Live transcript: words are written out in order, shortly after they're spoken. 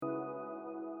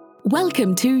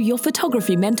Welcome to Your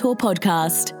Photography Mentor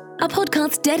podcast, a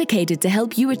podcast dedicated to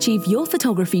help you achieve your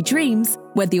photography dreams,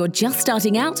 whether you're just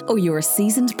starting out or you're a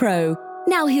seasoned pro.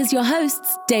 Now here's your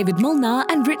hosts, David Molnar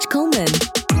and Rich Coleman.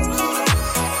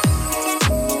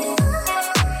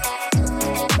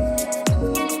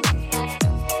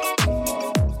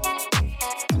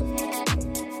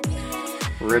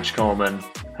 Rich Coleman,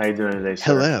 how you doing today, sir?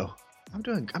 Hello. I'm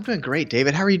doing great,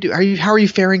 David. How are you doing? How are you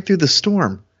faring through the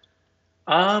storm?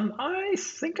 I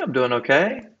think I'm doing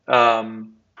okay.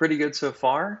 Pretty good so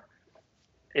far.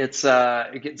 It's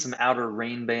getting some outer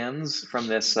rain bands from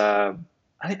this. I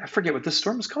forget what this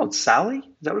storm is called. Sally? Is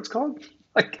that what it's called?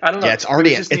 Like, I don't know. Yeah, it's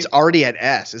already at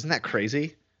S. Isn't that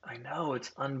crazy? I know,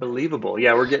 it's unbelievable.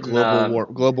 Yeah, we're getting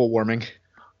global warming.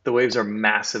 The waves are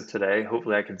massive today.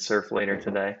 Hopefully, I can surf later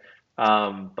today.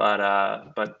 But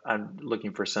I'm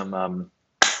looking for some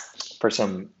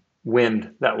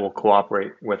wind that will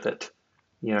cooperate with it.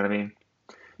 You know what I mean?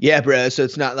 Yeah, bro. So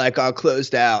it's not like all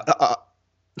closed out.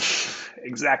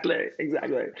 Exactly.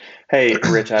 Hey,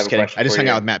 Rich, I have a question. I just hung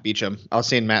out with Matt Beecham. I was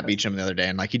seeing Matt Beecham the other day,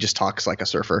 and he just talks like a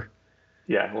surfer.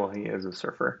 Yeah, well, he is a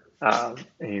surfer. And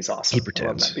he's awesome. He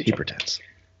pretends. He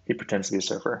pretends to be a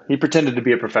surfer. He pretended to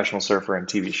be a professional surfer and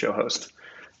TV show host.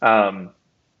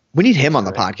 We need him on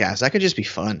the podcast. That could just be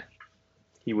fun.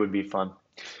 He would be fun.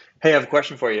 Hey, I have a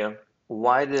question for you.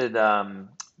 Why did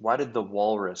the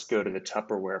walrus go to the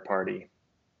Tupperware party?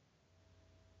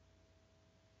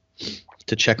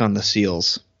 To check on the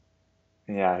seals.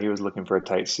 Yeah, he was looking for a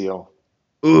tight seal.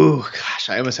 Ooh, gosh,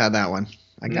 I almost had that one.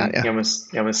 I got you. You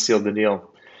almost sealed the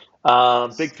deal.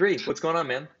 Big three. What's going on,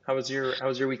 man? How was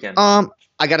your weekend?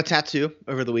 I got a tattoo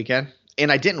over the weekend,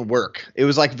 and I didn't work. It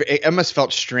was like it almost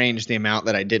felt strange the amount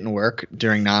that I didn't work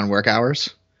during non-work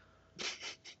hours.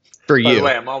 For you. By the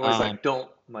way, I'm always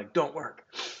don't work.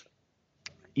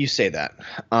 You say that.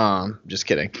 Just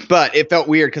kidding. But it felt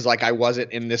weird because I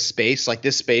wasn't in this space. Like,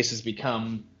 this space has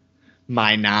become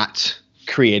my not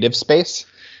creative space.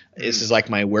 This is like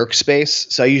my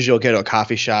workspace. So I usually go to a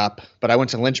coffee shop. But I went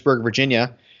to Lynchburg,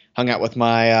 Virginia, hung out with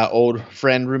my old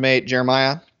friend, roommate,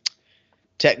 Jeremiah,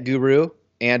 tech guru.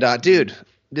 And dude,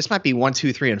 this might be 1,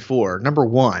 2, 3, and 4. Number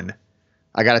 1,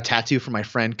 I got a tattoo from my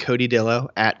friend Cody Dillo,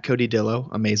 at Cody Dillo.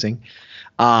 Amazing.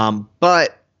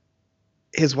 But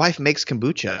his wife makes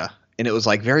kombucha, and it was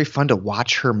very fun to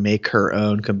watch her make her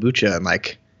own kombucha, and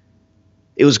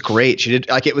it was great. She did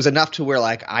it was enough to where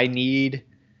I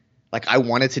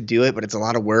wanted to do it, but it's a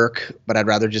lot of work, but I'd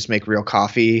rather just make real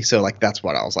coffee. So that's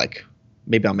what I was like,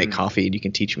 maybe I'll make coffee and you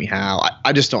can teach me how.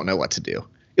 I just don't know what to do.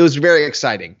 It was very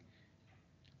exciting.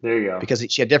 There you go. Because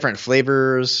she had different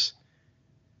flavors,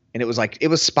 and it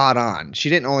was spot on. She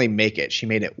didn't only make it, she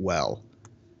made it well.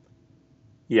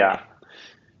 Yeah.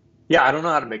 Yeah, I don't know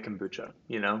how to make kombucha.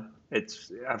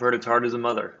 I've heard it's hard as a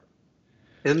mother.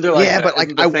 Isn't there I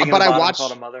watched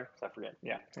called a mother? I forget.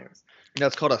 Yeah. Anyways. No,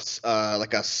 it's called scuba.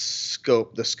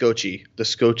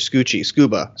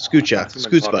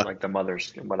 Like the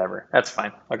mothers, whatever. That's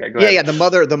fine. Okay, go ahead. Yeah.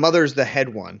 The mother's the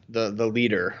head one, the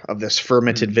leader of this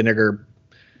fermented vinegar.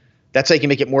 That's how you can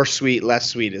make it more sweet, less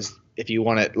sweet. Is if you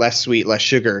want it less sweet, less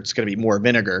sugar, it's going to be more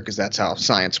vinegar because that's how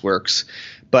science works.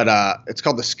 But it's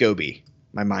called the SCOBY.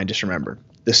 My mind just remembered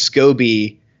the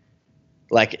SCOBY.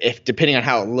 If depending on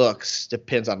how it looks,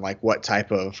 depends on what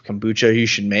type of kombucha you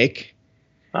should make.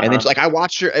 And then I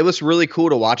watched her. It was really cool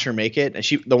to watch her make it.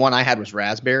 And the one I had was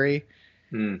raspberry,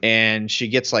 and she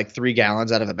gets 3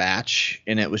 gallons out of a batch,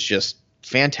 and it was just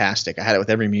fantastic. I had it with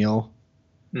every meal.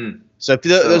 So if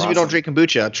those of you who don't drink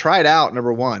kombucha, try it out.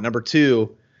 Number 1. Number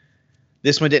 2,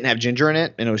 this one didn't have ginger in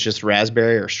it, and it was just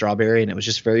raspberry or strawberry, and it was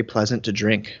just very pleasant to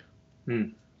drink.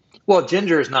 Well,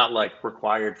 ginger is not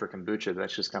required for kombucha.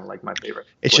 That's just kind of my favorite.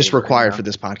 It's just required for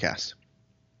this podcast.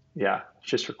 Yeah, it's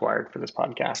just required for this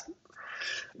podcast.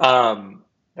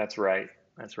 That's right.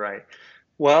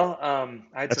 Well,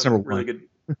 I had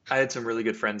some really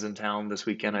good friends in town this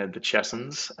weekend. I had the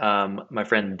Chessons. My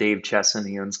friend Dave Chesson,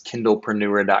 he owns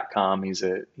Kindlepreneur.com. He's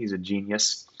a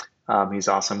genius. He's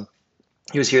awesome.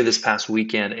 He was here this past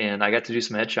weekend, and I got to do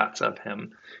some headshots of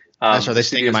him. Are they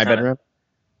staying in my bedroom?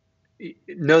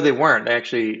 No, they weren't. They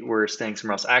actually were staying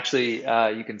somewhere else. Actually,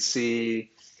 you can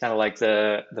see kind of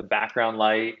the background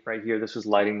light right here. This was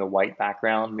lighting the white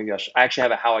background. Maybe I actually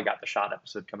have a How I Got the Shot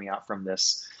episode coming out from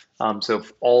this. So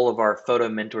if all of our photo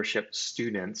mentorship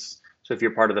students, so if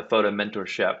you're part of the photo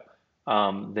mentorship,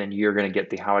 then you're going to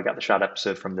get the How I Got the Shot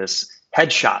episode from this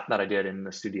headshot that I did in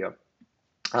the studio.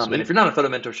 And if you're not a photo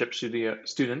mentorship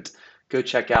student, go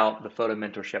check out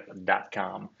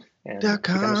thephotomentorship.com. And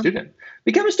become a student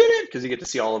because you get to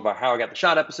see all of our How I Got the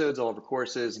Shot episodes, all of our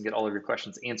courses, and get all of your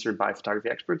questions answered by photography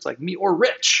experts like me or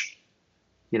Rich.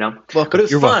 you know. Welcome. But it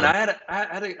was You're fun. welcome. I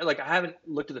had like I haven't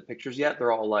looked at the pictures yet.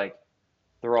 They're all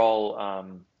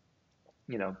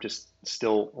just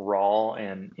still raw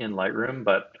and in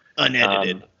Lightroom,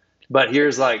 Unedited. um, but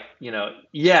here's like,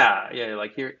 yeah,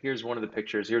 like here's one of the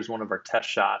pictures. Here's one of our test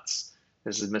shots.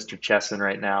 This is Mr. Chesson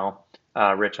right now.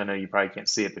 Rich, I know you probably can't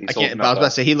see it, but I he's can't. holding But I was up about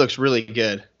to say he looks really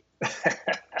good.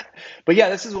 But yeah,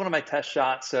 this is one of my test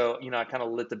shots. So, I kind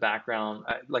of lit the background,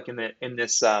 like in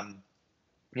this, in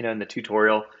the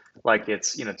tutorial, like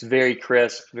it's very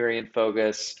crisp, very in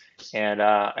focus. And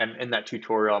in that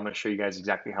tutorial, I'm going to show you guys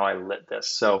exactly how I lit this.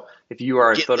 So if you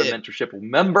are a Get Photo lit. Mentorship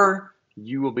member,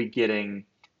 you will be getting,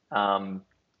 the How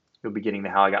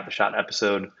I Got the Shot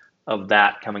episode of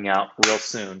that coming out real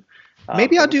soon.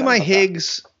 Maybe So I'll I'm do excited my about that.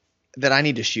 Higgs that I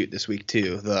need to shoot this week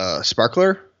too. The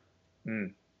sparkler.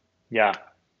 Yeah.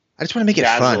 I just want to make it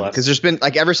fun Dazzle us. because there's been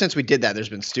like ever since we did that, there's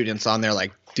been students on there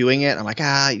like doing it. I'm like,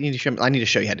 you need to show me, I need to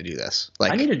show you how to do this.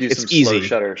 Like I need to do it's some easy. slow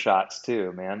shutter shots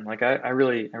too, man. Like I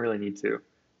really need to.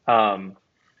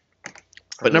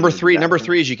 But number three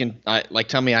is you can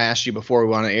tell me. I asked you before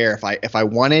we went on air if I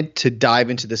wanted to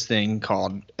dive into this thing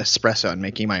called espresso and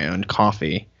making my own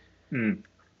coffee. You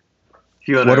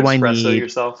want What to do I espresso need?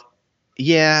 yourself?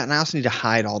 Yeah, and I also need to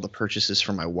hide all the purchases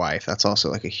for my wife. That's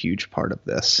also like a huge part of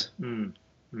this. Can't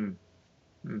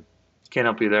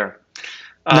help you there.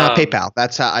 No, PayPal.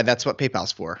 That's what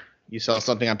PayPal's for. You sell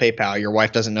something on PayPal, your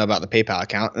wife doesn't know about the PayPal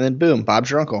account, and then boom, Bob's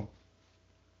your uncle.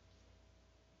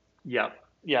 Yeah,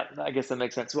 I guess that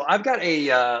makes sense. Well, I've got a.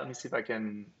 Let me see if I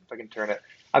can turn it.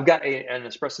 I've got an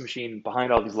espresso machine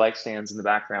behind all these light stands in the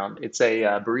background. It's a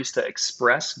Barista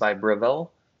Express by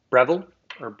Breville. I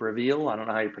don't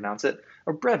know how you pronounce it,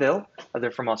 or Breville.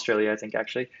 They're from Australia, I think,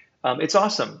 actually. It's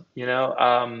awesome.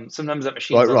 Sometimes that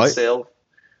machine's on sale.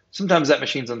 Sometimes that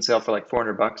machine's on sale for like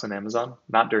 $400 on Amazon.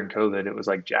 Not during COVID; it was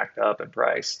like jacked up in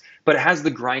price. But it has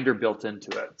the grinder built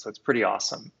into it, so it's pretty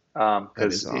awesome. That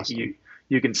Because is awesome.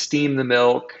 you can steam the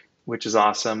milk, which is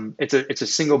awesome. It's a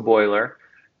single boiler,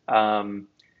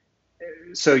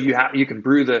 so you can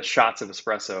brew the shots of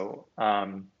espresso.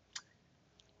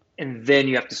 And then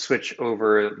you have to switch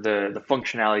over the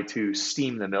functionality to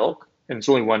steam the milk. And it's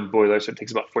only one boiler, so it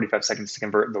takes about 45 seconds to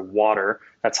convert the water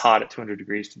that's hot at 200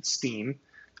 degrees to the steam,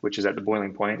 which is at the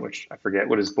boiling point, which I forget.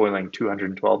 What is boiling,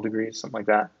 212 degrees, something like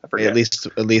that? I forget. At least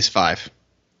 5.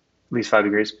 At least 5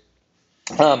 degrees.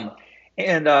 But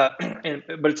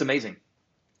it's amazing.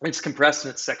 It's compressed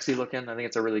and it's sexy looking. I think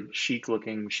it's a really chic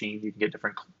looking machine. You can get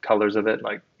different colors of it.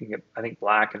 Like you can get, I think,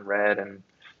 black and red and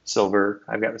silver.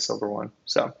 I've got the silver one.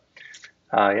 So,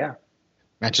 yeah.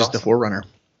 Matches Awesome. the Forerunner.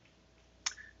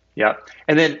 Yeah.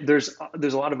 And then there's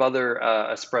a lot of other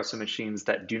espresso machines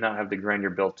that do not have the grinder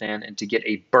built in. And to get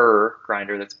a burr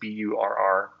grinder, that's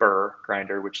BURR, burr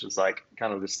grinder, which is like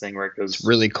kind of this thing where it goes It's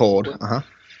really cold.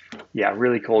 Yeah,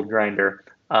 really cold grinder.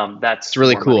 That's It's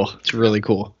really more cool. money. It's really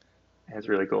cool. It's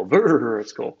really cool. Brr,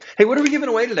 it's cool. Hey, what are we giving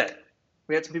away today?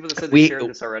 We had some people that said they shared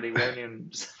this already. We haven't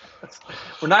even.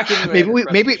 We're not giving away.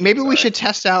 Maybe we should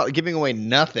test out giving away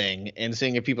nothing and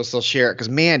seeing if people still share it. Because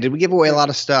man, did we give away a lot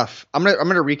of stuff? I'm gonna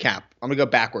recap. I'm gonna go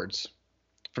backwards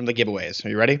from the giveaways. Are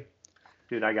you ready?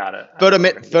 Dude, I got it. Photo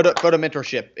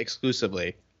mentorship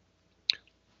exclusively.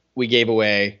 We gave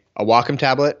away a Wacom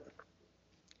tablet,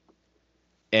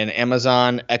 an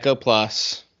Amazon Echo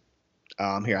Plus.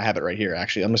 Here, I have it right here.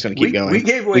 Actually, I'm just gonna keep going. We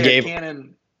gave away a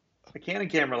Canon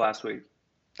camera last week.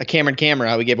 A Cameron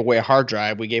camera. We gave away a hard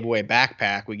drive. We gave away a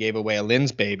backpack. We gave away a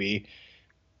lens baby.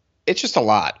 It's just a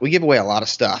lot. We give away a lot of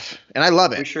stuff, and I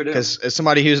love it. We sure do. Because as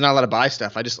somebody who's not allowed to buy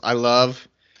stuff, I love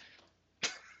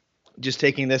just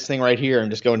taking this thing right here and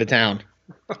just going to town.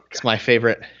 It's my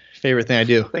favorite thing I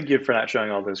do. Thank you for not showing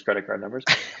all those credit card numbers.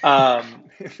 My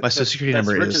social security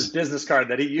number Rich's is business card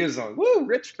that he used on. Woo,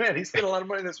 rich man, he spent a lot of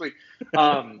money this week.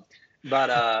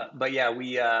 But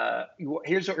yeah,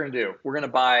 here's what we're gonna do. We're gonna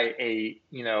buy a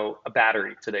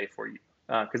battery today for you,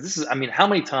 because this is, I mean, how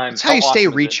many times? It's how you stay often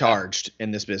is it? recharged in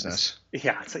this business.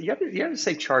 Yeah, so you have to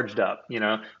stay charged up,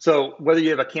 So whether you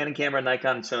have a Canon camera,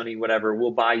 Nikon, Sony, whatever, we'll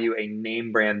buy you a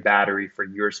name brand battery for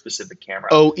your specific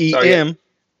camera. OEM.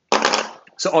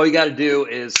 So all you got to do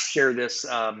is share this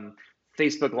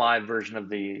Facebook Live version of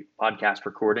the podcast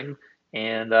recording,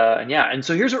 and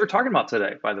so here's what we're talking about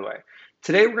today. By the way,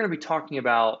 today we're going to be talking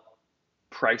about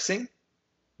pricing.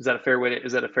 Is that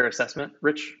a fair assessment,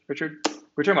 Richard?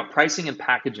 We're talking about pricing and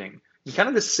packaging, and kind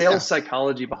of the sales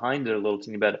psychology behind it a little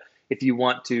teeny bit. If you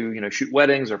want to, shoot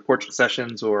weddings or portrait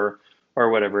sessions or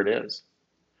whatever it is,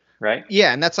 right?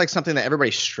 Yeah, and that's like something that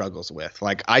everybody struggles with.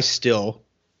 Like I still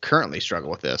currently struggle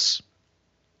with this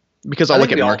because I'll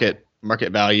look at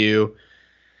market value.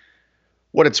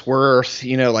 what it's worth,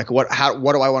 like what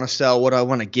do I want to sell? What do I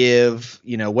want to give?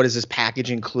 What does this package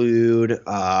include? Do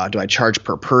I charge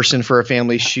per person for a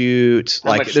family shoot?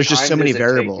 How Like much there's just time so many does it take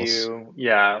variables. you?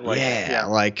 Yeah,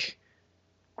 Like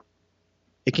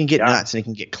it can get nuts and it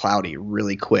can get cloudy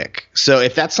really quick. So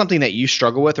if that's something that you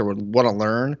struggle with or would want to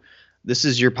learn, this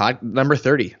is your number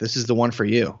 30. This is the one for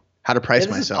you. How to price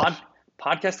myself.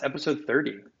 Podcast episode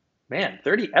 30. Man,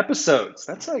 30 episodes.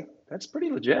 That's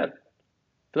pretty legit. I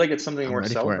feel like it's something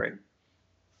worth celebrating.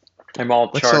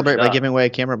 Let's celebrate by giving away a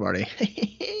camera body.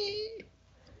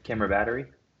 Camera battery?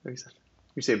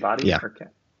 You say body? Yeah. Okay.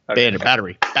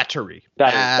 Battery.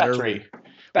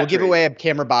 We'll give away a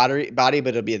camera body, but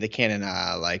it'll be the Canon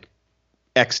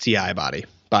XTI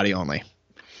body only.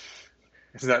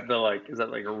 Is that like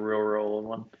a real old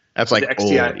one? That's like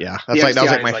old, yeah. That was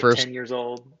like my first 10 years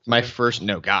old. My first,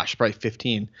 no, gosh, probably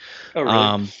 15. Oh,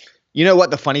 really? You know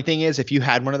what the funny thing is? If you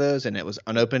had one of those and it was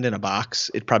unopened in a box,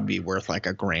 it'd probably be worth like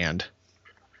 $1,000.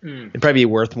 It'd probably be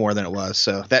worth more than it was.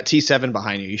 So that T7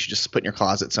 behind you should just put in your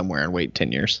closet somewhere and wait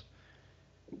 10 years.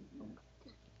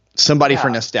 Somebody for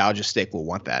nostalgia's sake will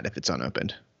want that if it's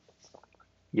unopened.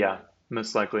 Yeah,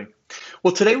 most likely.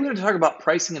 Well, today we're going to talk about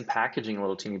pricing and packaging a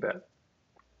little teeny bit.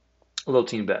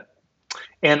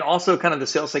 And also kind of the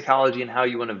sales psychology and how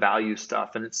you want to value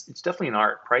stuff. And it's definitely an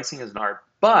art. Pricing is an art.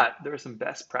 But there are some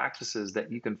best practices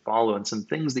that you can follow and some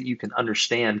things that you can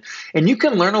understand. And you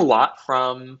can learn a lot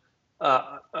from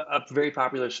a very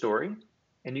popular story.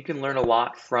 And you can learn a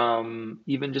lot from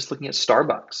even just looking at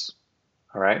Starbucks.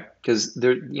 All right. Because a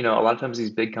lot of times these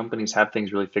big companies have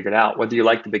things really figured out. Whether you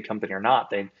like the big company or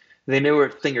not, they know a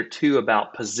thing or two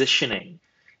about positioning.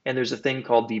 And there's a thing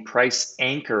called the price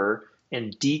anchor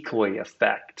and decoy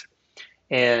effect.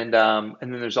 And then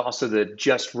there's also the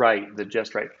just right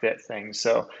fit thing.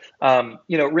 So,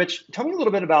 Rich, tell me a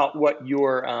little bit about what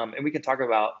your, and we can talk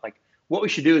about like what we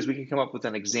should do is we can come up with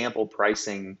an example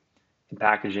pricing and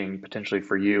packaging potentially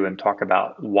for you and talk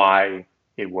about why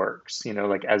it works,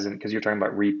 because you're talking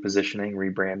about repositioning,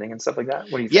 rebranding and stuff like that.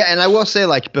 What do you think? Yeah. And I will say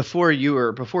like before you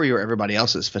were everybody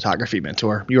else's photography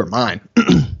mentor, you were mine.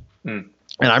 And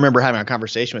I remember having a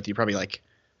conversation with you probably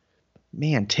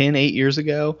 8 years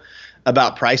ago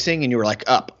about pricing, and you were like,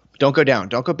 up, don't go down,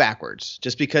 don't go backwards.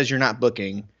 Just because you're not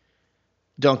booking,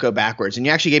 don't go backwards. And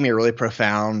you actually gave me a really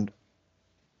profound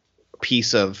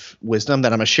piece of wisdom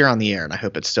that I'm going to share on the air, and I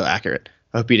hope it's still accurate.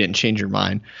 I hope you didn't change your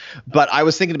mind. But I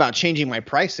was thinking about changing my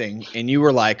pricing, and you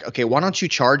were like, okay, why don't you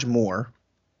charge more?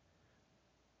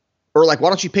 Or why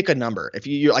don't you pick a number? If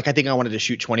you're I think I wanted to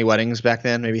shoot 20 weddings back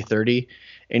then, maybe 30.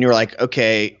 And you were like,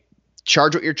 okay,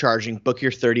 charge what you're charging, book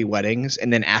your 30 weddings.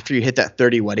 And then after you hit that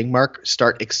 30 wedding mark,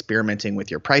 start experimenting with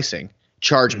your pricing,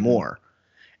 charge more.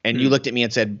 And you looked at me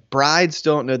and said, brides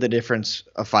don't know the difference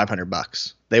of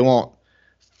 $500. They want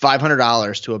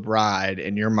 $500 to a bride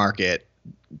in your market.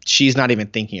 She's not even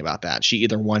thinking about that. She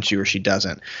either wants you or she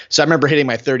doesn't. So I remember hitting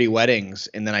my 30 weddings,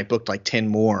 and then I booked 10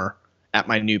 more at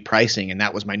my new pricing. And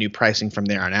that was my new pricing from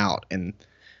there on out. And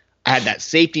I had that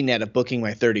safety net of booking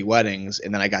my 30 weddings,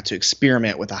 and then I got to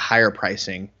experiment with a higher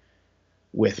pricing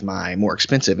with my more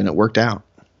expensive, and it worked out.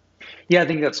 Yeah, I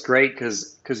think that's great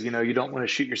because you don't want to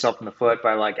shoot yourself in the foot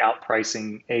by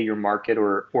outpricing your market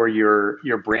or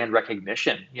your brand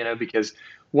recognition. Because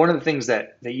one of the things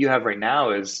that you have right now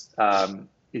is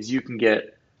you can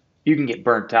get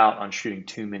burnt out on shooting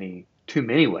too many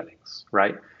weddings,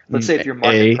 right? Let's say if your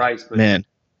market price,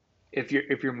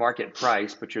 if you're market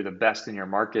price, but you're the best in your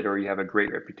market, or you have a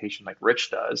great reputation like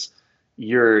Rich does,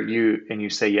 you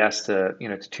say yes to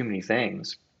to too many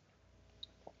things.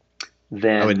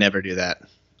 Then I would never do that.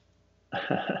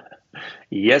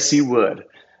 Yes, you would.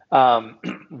 Then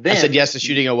I said yes to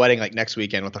shooting a wedding next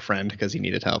weekend with a friend because he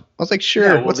needed help. I was like,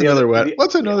 sure. Yeah, what's another wedding?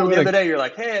 The other day, you're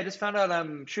like, hey, I just found out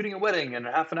I'm shooting a wedding in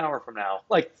half an hour from now,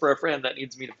 for a friend that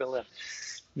needs me to fill in.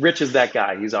 Rich is that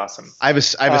guy. He's awesome. I have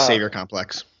a savior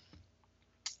complex.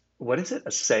 What is it?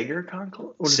 A savior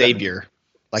complex? Savior.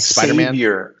 Like Spider-Man.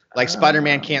 Savior.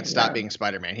 Spider-Man can't stop being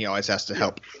Spider-Man. He always has to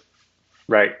help.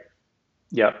 Right.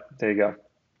 Yep. There you go.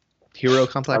 Hero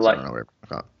complex? I don't know where it's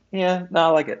called. Yeah. No, I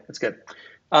like it. It's good.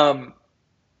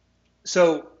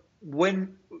 So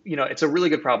when, it's a really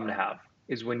good problem to have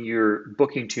is when you're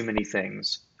booking too many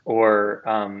things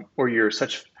or you're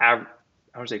such, I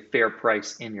would say fair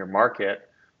price in your market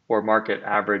or market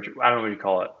average. I don't know what you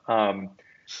call it.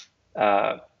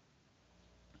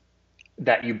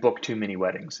 That you book too many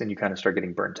weddings and you kind of start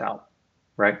getting burnt out.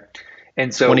 Right.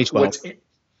 And so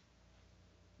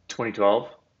 2012.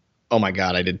 Oh my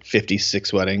God. I did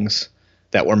 56 weddings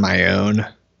that were my own.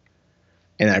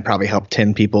 And I probably helped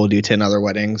 10 people do 10 other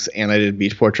weddings. And I did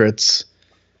beach portraits.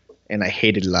 And I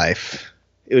hated life.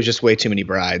 it was just way too many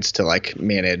brides to like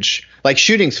manage. Like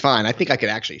shooting's fine. I think I could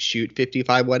actually shoot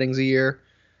 55 weddings a year.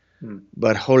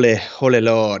 But holy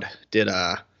Lord,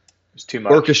 it's too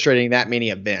much. Orchestrating that many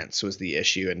events was the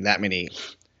issue, and that many,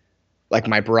 like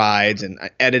my brides and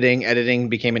editing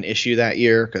became an issue that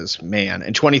year because, man,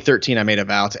 in 2013 I made a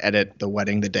vow to edit the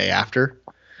wedding the day after.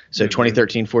 So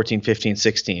 2013, 14, 15,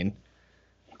 16,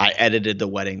 I edited the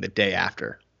wedding the day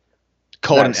after.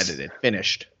 Called and edited,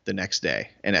 finished the next day.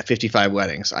 And at 55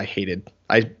 weddings, I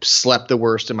slept the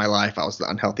worst in my life. I was the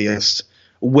unhealthiest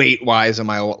weight-wise in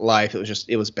my life.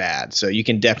 It was bad. So you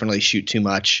can definitely shoot too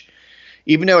much.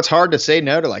 Even though it's hard to say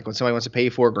no to, like, when somebody wants to pay you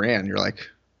 $4,000, you're like,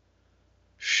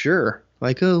 sure.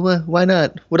 Like, oh, why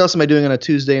not? What else am I doing on a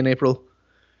Tuesday in April?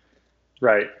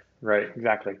 Right,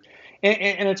 exactly.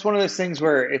 And it's one of those things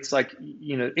where it's like,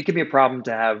 it can be a problem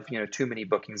to have, too many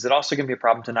bookings. It also can be a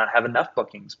problem to not have enough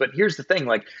bookings. But here's the thing,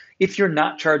 like, if you're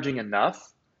not charging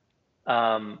enough,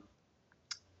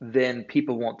 then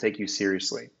people won't take you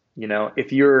seriously.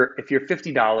 If you're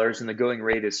 $50 and the going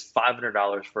rate is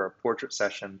 $500 for a portrait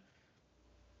session,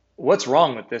 what's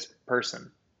wrong with this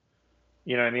person?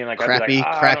 You know what I mean? Like,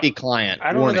 crappy client.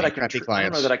 I don't know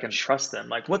that I can trust them.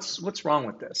 Like, what's wrong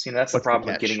with this? That's the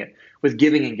problem with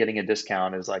giving and getting a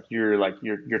discount is like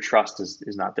your trust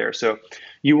is not there. So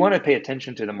you want to pay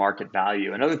attention to the market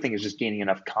value. Another thing is just gaining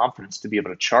enough confidence to be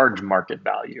able to charge market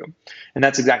value. And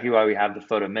that's exactly why we have the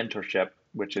photo mentorship,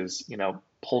 which is,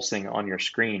 pulsing on your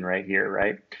screen right here,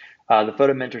 right? The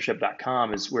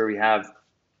photomentorship.com is where we have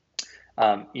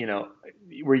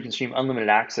where you can stream unlimited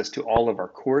access to all of our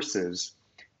courses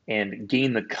and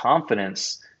gain the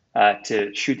confidence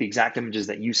to shoot the exact images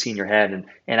that you see in your head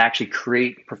and actually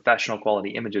create professional quality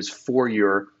images for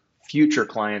your future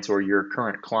clients or your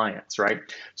current clients, right?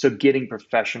 So getting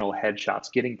professional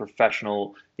headshots, getting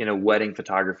professional, wedding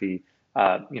photography,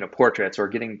 portraits, or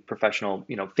getting professional,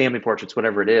 family portraits,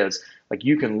 whatever it is, like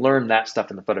you can learn that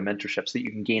stuff in the photo mentorship so that you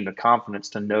can gain the confidence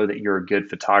to know that you're a good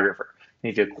photographer. And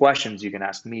if you have questions, you can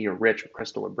ask me or Rich or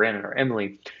Crystal or Brandon or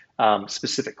Emily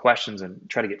specific questions and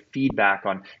try to get feedback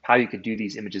on how you could do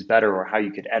these images better or how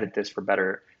you could edit this for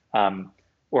better,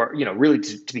 or really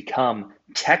to become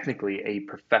technically a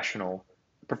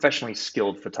professionally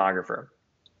skilled photographer.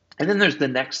 And then there's the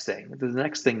next thing. The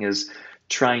next thing is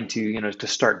trying to to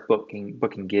start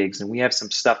booking gigs, and we have some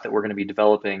stuff that we're going to be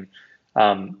developing.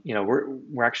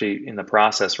 We're actually in the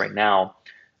process right now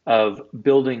of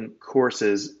building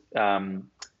courses on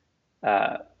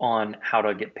how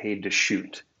to get paid to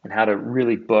shoot and how to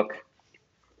really book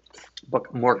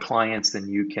more clients than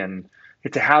you can.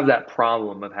 To have that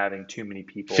problem of having too many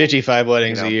people, 55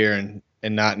 weddings a year and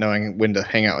not knowing when to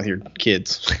hang out with your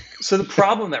kids. So the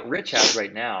problem that Rich has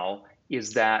right now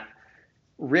is that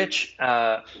Rich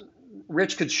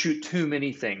could shoot too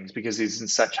many things because he's in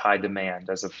such high demand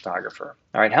as a photographer.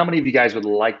 All right, how many of you guys would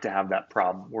like to have that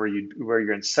problem where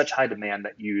you're in such high demand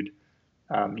that you'd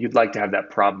like to have that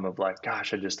problem of like,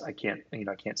 gosh, I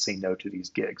can't say no to these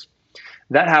gigs.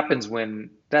 That happens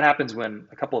when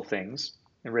a couple of things,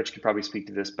 and Rich could probably speak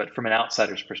to this, but from an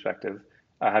outsider's perspective,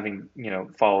 having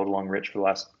followed along Rich for the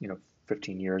last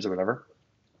 15 years or whatever,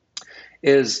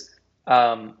 is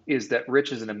that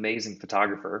Rich is an amazing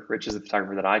photographer. Rich is a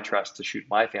photographer that I trust to shoot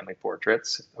my family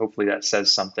portraits. Hopefully that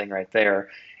says something right there.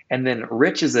 And then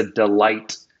Rich is a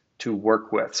delight to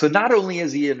work with. So not only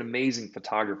is he an amazing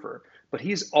photographer, but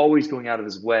he's always going out of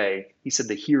his way. He said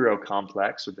the hero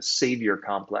complex or the savior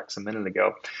complex a minute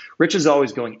ago. Rich is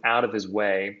always going out of his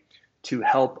way to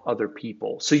help other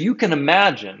people. So you can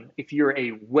imagine if you're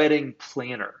a wedding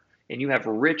planner and you have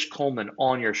Rich Coleman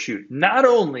on your shoot, not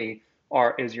only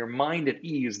is your mind at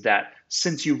ease that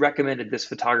since you recommended this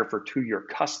photographer to your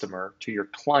customer, to your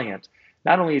client,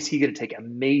 not only is he going to take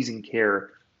amazing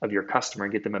care of your customer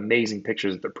and get them amazing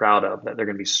pictures that they're proud of, that they're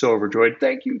going to be so overjoyed.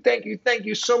 Thank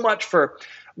you so much for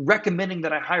recommending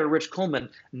that I hire Rich Coleman.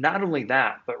 Not only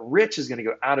that, but Rich is going to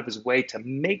go out of his way to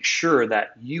make sure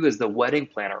that you as the wedding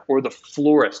planner or the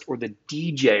florist or the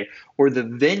DJ or the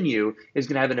venue is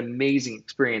going to have an amazing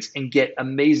experience and get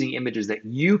amazing images that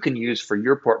you can use for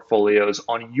your portfolios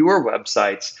on your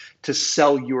websites to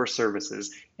sell your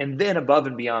services. And then above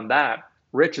and beyond that,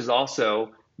 Rich has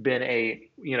also been a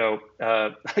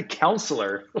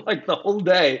counselor like the whole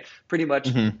day, pretty much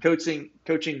coaching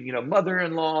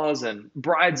mother-in-laws and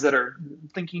brides that are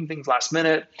thinking things last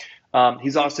minute.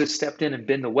 He's also stepped in and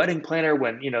been the wedding planner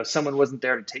when someone wasn't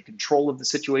there to take control of the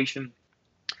situation.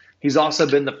 He's also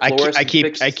been the florist. I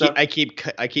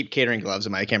keep catering gloves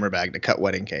in my camera bag to cut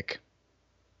wedding cake.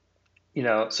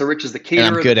 So Rich is the And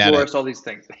I'm caterer, good the at it. florist, all these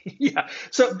things. Yeah.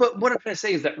 So, but what I'm trying to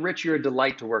say is that Rich, you're a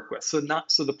delight to work with. So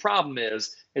the problem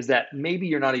is that maybe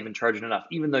you're not even charging enough,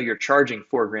 even though you're charging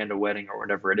 $4,000 a wedding or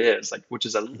whatever it is, like, which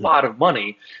is a lot of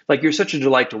money. Like, you're such a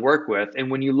delight to work with.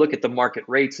 And when you look at the market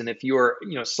rates, and if you're,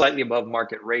 slightly above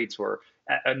market rates or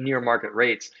at near market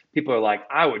rates, people are like,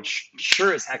 I would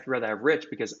sure as heck rather have Rich,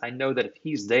 because I know that if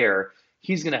he's there,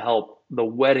 he's going to help the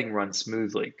wedding run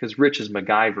smoothly, because Rich is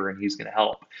MacGyver and he's going to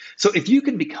help. So if you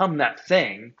can become that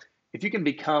thing, if you can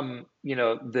become,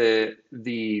 the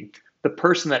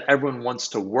person that everyone wants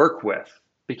to work with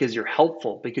because you're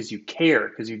helpful, because you care,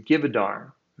 because you give a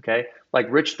darn, okay, like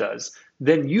Rich does,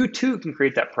 then you too can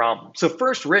create that problem. So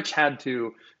first, Rich had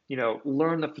to,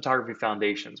 learn the photography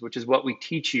foundations, which is what we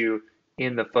teach you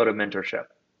in the photo mentorship.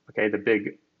 Okay,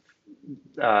 the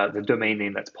domain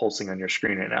name that's pulsing on your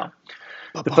screen right now,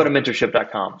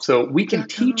 thephotomentorship.com. So we can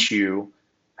teach you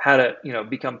how to,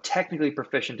 become technically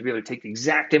proficient, to be able to take the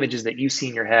exact images that you see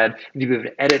in your head and to be able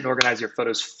to edit and organize your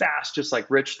photos fast, just like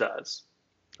Rich does.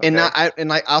 Okay?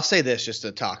 And I'll say this just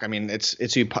to talk. I mean, it's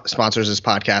who sponsors this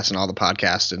podcast and all the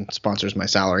podcasts and sponsors my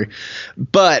salary,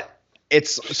 but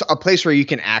it's a place where you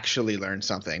can actually learn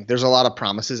something. There's a lot of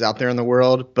promises out there in the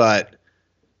world, but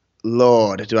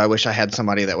Lord, do I wish I had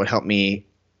somebody that would help me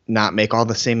not make all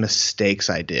the same mistakes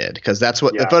I did. Because that's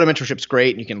what the photo mentorship's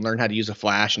great. And you can learn how to use a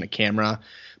flash and a camera,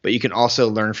 but you can also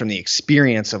learn from the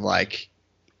experience of like,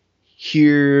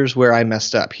 here's where I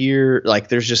messed up here. Like,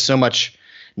 there's just so much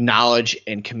knowledge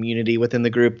and community within the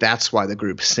group. That's why the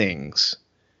group sings.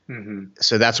 Mm-hmm.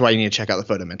 So that's why you need to check out the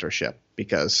photo mentorship,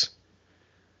 because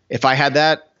if I had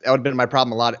that would have been my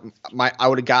problem a lot. I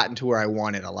would have gotten to where I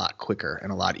wanted a lot quicker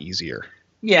and a lot easier.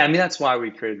 Yeah, I mean, that's why we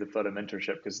created the photo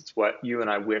mentorship, because it's what you and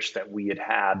I wish that we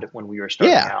had when we were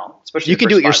starting out. Especially you can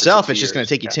do it yourself. It's just going to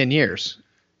take you 10 years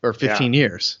or 15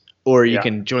 years. Or you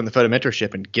can join the photo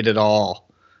mentorship and get it all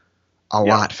a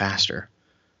lot faster.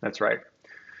 That's right.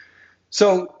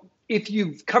 So if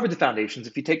you've covered the foundations,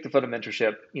 if you take the photo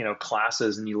mentorship,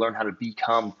 classes, and you learn how to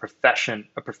become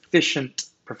a proficient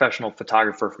professional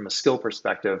photographer from a skill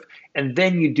perspective, and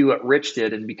then you do what Rich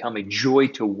did and become a joy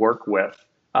to work with,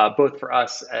 both for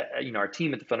us, our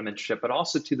team at the Photo Mentorship, but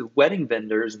also to the wedding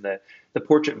vendors and the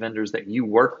portrait vendors that you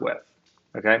work with,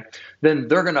 okay? Then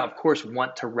they're going to, of course,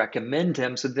 want to recommend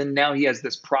him. So then now he has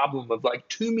this problem of like,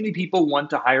 too many people want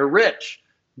to hire Rich.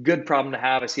 Good problem to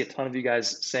have. I see a ton of you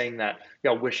guys saying that,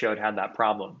 I wish I had had that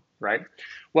problem, right?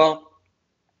 Well,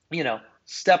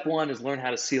 step one is learn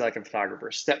how to see like a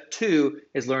photographer. Step two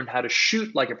is learn how to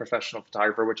shoot like a professional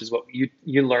photographer, which is what you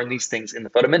learn these things in the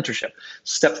photo mentorship.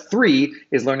 Step three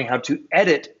is learning how to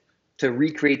edit to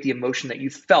recreate the emotion that you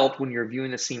felt when you're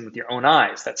viewing the scene with your own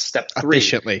eyes. That's step three.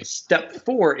 Efficiently. Step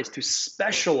four is to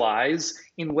specialize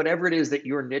in whatever it is that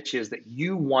your niche is that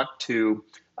you want to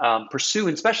pursue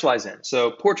and specialize in.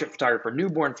 So portrait photographer,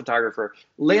 newborn photographer,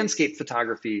 landscape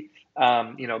photography,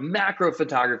 macro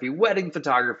photography, wedding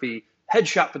photography,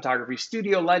 headshot photography,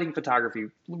 studio lighting photography,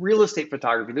 real estate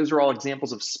photography. Those are all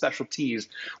examples of specialties.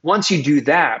 Once you do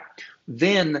that,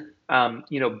 then,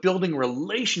 building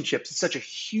relationships is such a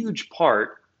huge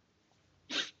part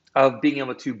of being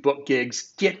able to book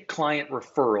gigs, get client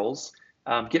referrals,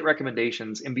 get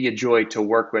recommendations, and be a joy to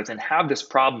work with, and have this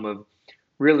problem of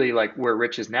really like where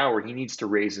Rich is now, where he needs to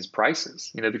raise his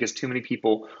prices, because too many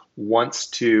people wants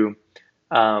to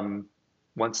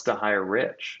hire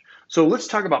Rich. So let's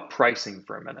talk about pricing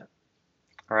for a minute.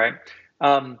 All right.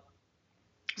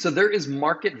 So there is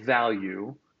market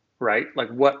value, right? Like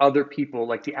what other people,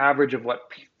 like the average of what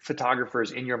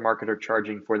photographers in your market are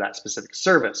charging for that specific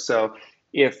service. So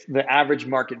if the average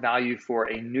market value for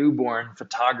a newborn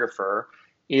photographer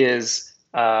is,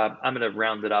 I'm going to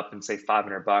round it up and say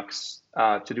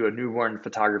 $500 to do a newborn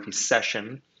photography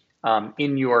session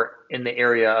in the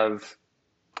area of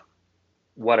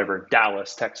whatever,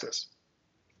 Dallas, Texas.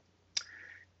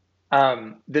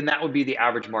 Then that would be the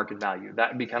average market value.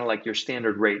 That would be kind of like your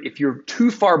standard rate. If you're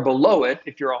too far below it,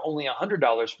 if you're only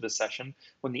 $100 for the session,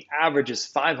 when the average is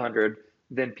 $500,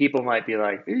 then people might be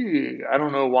like, I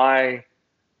don't know why.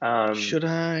 Should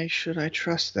I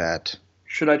trust that?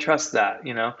 Should I trust that?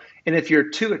 And if you're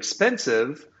too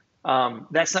expensive,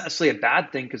 that's not necessarily a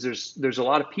bad thing, because there's a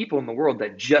lot of people in the world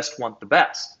that just want the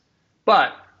best.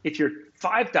 But if you're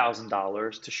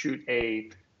 $5,000 to shoot a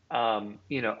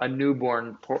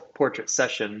newborn portrait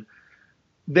session,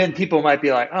 then people might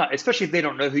be like, especially if they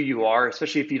don't know who you are,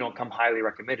 especially if you don't come highly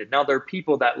recommended. Now, there are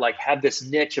people that like have this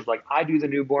niche of like, I do the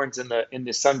newborns in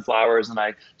the sunflowers and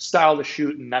I style the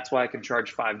shoot, and that's why I can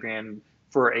charge $5,000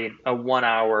 for a 1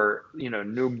 hour,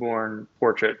 newborn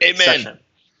portrait session.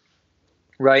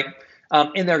 Right.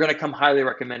 And they're going to come highly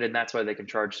recommended, and that's why they can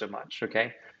charge so much.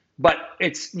 Okay, but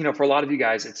it's for a lot of you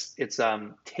guys, it's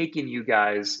taking you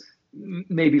guys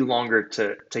maybe longer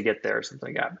to get there or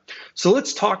something like that. So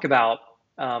let's talk about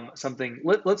something.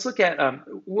 Let's look at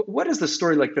what is the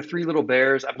story, like the Three Little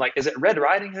Bears? I'm like, is it Red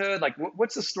Riding Hood? Like,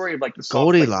 what's the story of like the soft,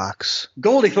 Goldilocks. like,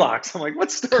 Goldilocks. I'm like,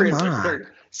 what story Come is on.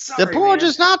 there? Sorry, The porridge man.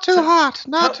 is not too hot.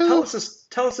 Not too.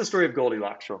 Tell us the story of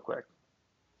Goldilocks real quick.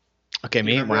 Okay,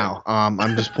 me? remember Wow.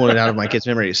 I'm just pulling it out of my kids'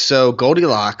 memories. So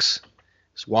Goldilocks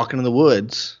is walking in the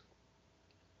woods,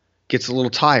 gets a little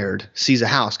tired, sees a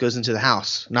house, goes into the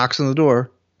house, knocks on the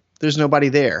door. There's nobody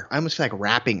there. I almost feel like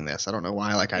rapping this. I don't know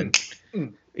why. Like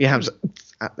yeah,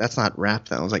 that's not rap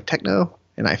though. I was like techno,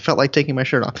 and I felt like taking my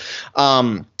shirt off.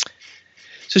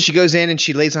 So she goes in and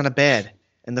she lays on a bed,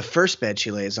 and the first bed she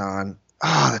lays on,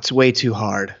 that's way too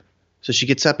hard. So she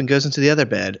gets up and goes into the other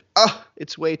bed.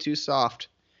 It's way too soft.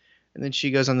 And then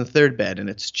she goes on the third bed, and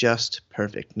it's just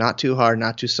perfect. Not too hard,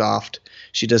 not too soft.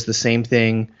 She does the same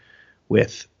thing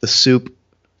with the soup,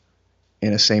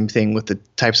 and the same thing with the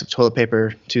types of toilet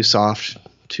paper. Too soft,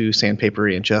 too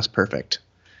sandpapery, and just perfect.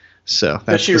 So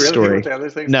that's the story. With the other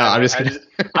things? No, I just kidding.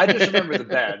 I just remember the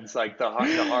beds, like the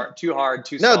hard, too hard,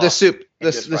 too No, soft. the soup.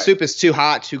 The just right. soup is too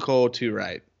hot, too cold, too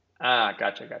right.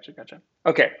 Gotcha.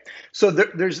 Okay, so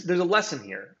there's a lesson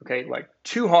here. Okay, like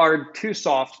too hard, too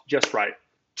soft, just right.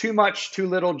 Too much, too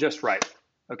little, just right.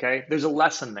 Okay, there's a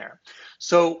lesson there.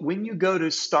 So when you go to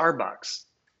Starbucks,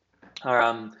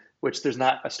 which there's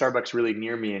not a Starbucks really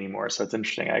near me anymore, so it's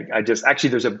interesting. I just actually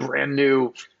there's a brand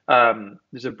new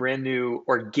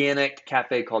organic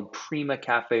cafe called Prima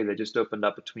Cafe that just opened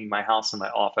up between my house and my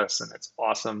office, and it's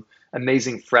awesome.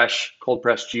 Amazing fresh cold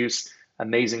pressed juice,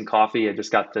 amazing coffee. I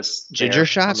just got this ginger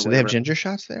shots. Do they have ginger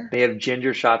shots there? They have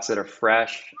ginger shots that are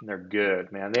fresh and they're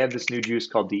good, man. They have this new juice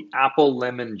called the apple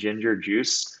lemon ginger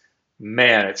juice.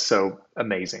 Man, it's so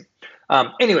amazing.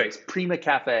 Anyways, Prima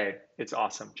Cafe, it's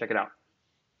awesome. Check it out.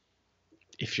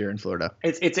 If you're in Florida,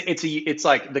 it's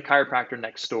like the chiropractor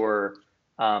next door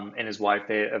and his wife.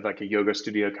 They have like a yoga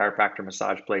studio, chiropractor,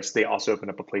 massage place. They also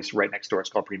opened up a place right next door. It's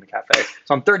called Prima Cafe.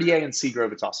 So on 30A in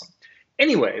Seagrove. It's awesome.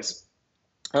 Anyways,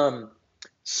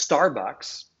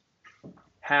 Starbucks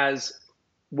has,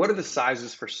 what are the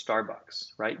sizes for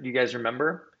Starbucks, right? You guys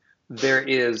remember? There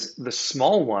is the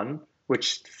small one,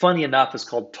 which funny enough is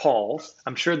called tall.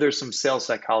 I'm sure there's some sales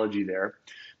psychology there,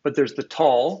 but there's the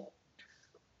tall,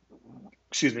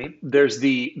 there's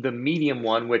the medium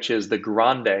one, which is the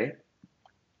grande.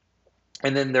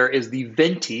 And then there is the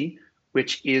venti,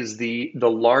 which is the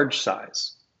large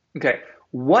size. Okay,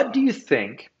 what do you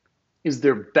think is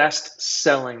their best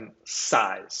selling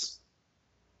size?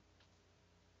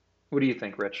 What do you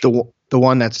think, Rich? The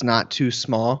one that's not too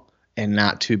small and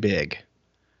not too big.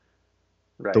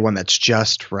 Right. The one that's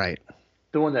just right.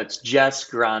 The one that's just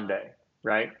grande,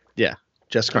 right? Yeah,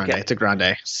 just grande. Okay. It's a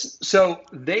grande. So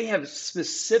they have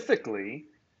specifically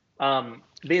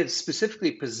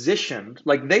positioned,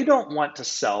 like they don't want to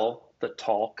sell the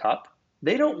tall cup.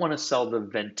 They don't want to sell the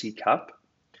venti cup.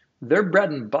 Their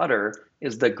bread and butter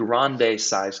is the grande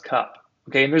size cup.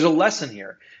 Okay, and there's a lesson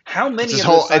here. How many of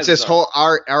those sizes it's this whole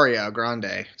area,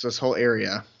 grande. It's this whole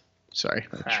area. Sorry.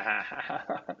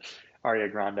 Aria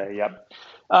Grande, yep.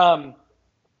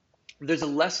 There's a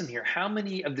lesson here. How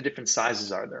many of the different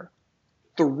sizes are there?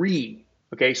 3.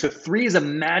 Okay, so 3 is a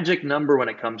magic number when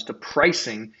it comes to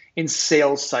pricing in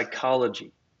sales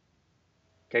psychology.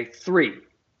 Okay, 3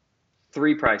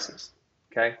 prices.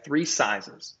 Okay, 3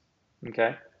 sizes.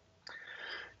 Okay,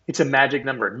 it's a magic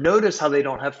number. Notice how they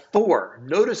don't have 4.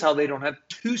 Notice how they don't have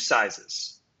 2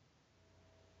 sizes.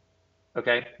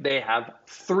 Okay, they have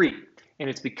 3. And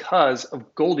it's because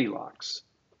of Goldilocks.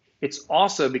 It's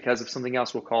also because of something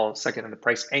else we'll call second in the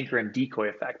price anchor and decoy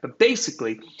effect. But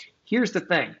basically, here's the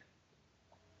thing.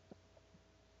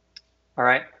 All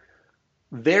right.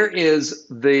 There is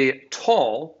the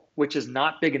tall, which is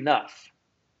not big enough.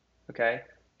 Okay.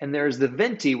 And there's the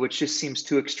venti, which just seems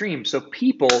too extreme. So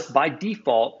people, by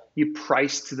default, you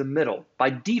price to the middle. By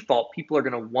default, people are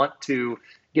going to want to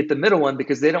get the middle one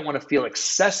because they don't want to feel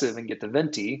excessive and get the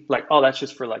venti. Like, oh, that's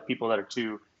just for like people that are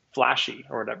too flashy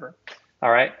or whatever.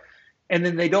 All right. And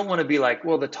then they don't want to be like,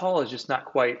 well, the tall is just not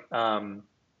quite tall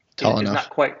enough. Not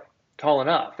quite tall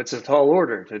enough. It's a tall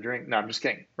order to drink. No, I'm just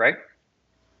kidding. Right.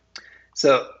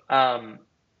 So, and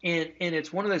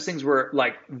it's one of those things where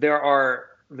like there are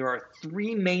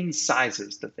 3 main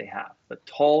sizes that they have: the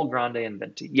tall, grande, and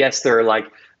venti. Yes, they're like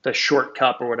the short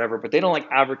cup or whatever, but they don't like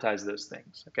advertise those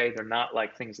things. Okay, they're not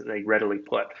like things that they readily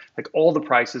put. Like all the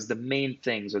prices, the main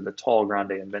things are the tall,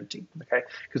 grande, and venti. Okay,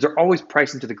 because they're always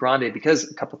pricing to the grande because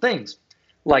a couple things,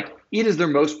 like it is their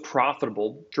most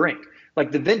profitable drink.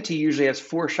 Like the venti usually has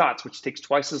 4 shots, which takes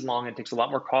twice as long and takes a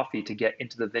lot more coffee to get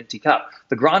into the venti cup.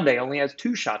 The grande only has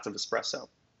 2 shots of espresso.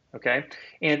 Okay.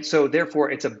 And so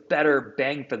therefore it's a better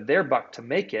bang for their buck to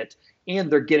make it. And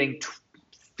they're getting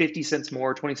 50 cents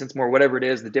more, 20 cents more, whatever it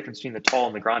is, the difference between the tall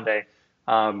and the grande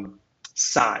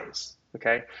size.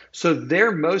 Okay. So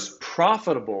their most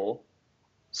profitable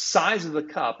size of the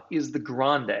cup is the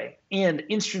grande. And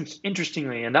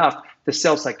interestingly enough, the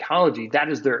sales psychology, that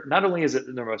is not only is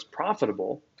it their most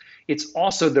profitable, it's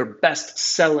also their best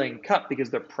selling cup because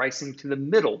they're pricing to the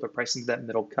middle. They're pricing to that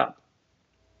middle cup.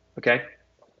 Okay.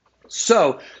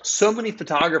 So many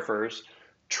photographers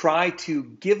try to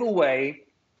give away,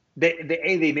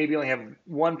 they maybe only have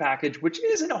one package, which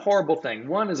isn't a horrible thing.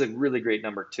 One is a really great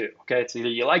number too. Okay. It's either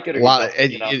you like it or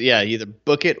you don't. Yeah, either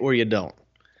book it or you don't.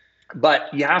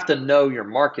 But you have to know your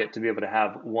market to be able to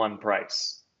have one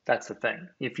price. That's the thing.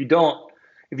 If you don't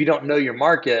know your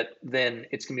market, then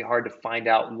it's going to be hard to find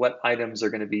out what items are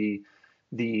going to be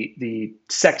the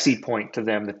sexy point to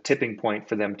them, the tipping point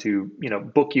for them to,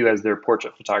 book you as their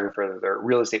portrait photographer, their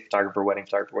real estate photographer, wedding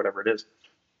photographer, whatever it is.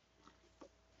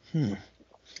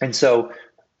 And so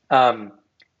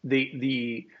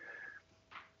the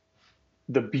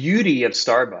beauty of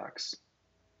Starbucks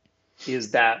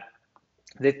is that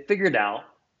they figured out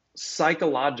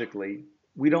psychologically,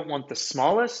 we don't want the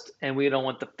smallest and we don't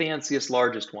want the fanciest,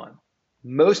 largest one.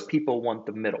 Most people want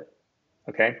the middle.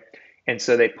 Okay. And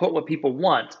so they put what people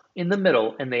want in the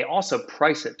middle, and they also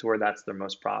price it to where that's their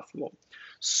most profitable.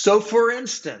 So for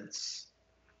instance,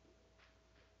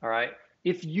 all right,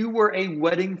 if you were a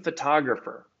wedding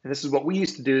photographer, and this is what we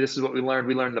used to do, this is what we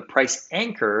learned the price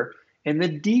anchor and the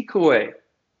decoy.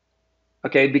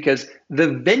 Okay, because the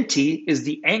venti is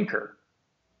the anchor,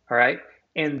 all right,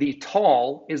 and the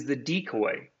tall is the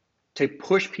decoy to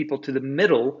push people to the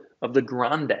middle of the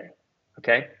grande.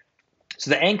 Okay,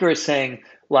 so the anchor is saying,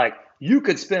 like, you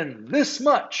could spend this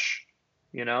much,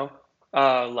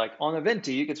 like on a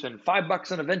venti, you could spend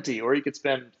 $5 on a venti, or you could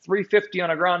spend $350 on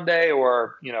a grande,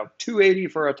 or $280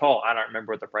 for a tall. I don't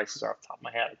remember what the prices are off the top of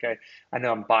my head. Okay, I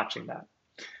know I'm botching that.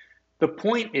 The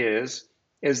point is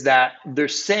that they're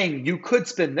saying you could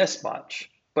spend this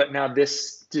much, but now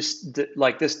this just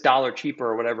like this dollar cheaper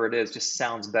or whatever it is just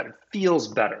sounds better, feels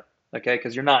better. Okay,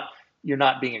 because you're not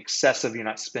being excessive, you're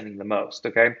not spending the most.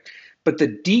 Okay, but the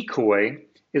decoy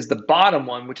is the bottom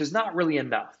one, which is not really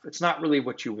enough. It's not really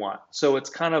what you want. So it's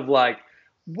kind of like,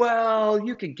 well,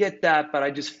 you could get that, but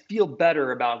I just feel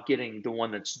better about getting the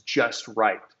one that's just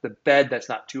right. The bed that's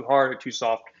not too hard or too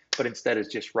soft, but instead is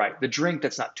just right. The drink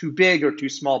that's not too big or too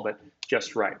small, but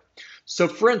just right. So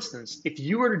for instance, if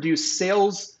you were to do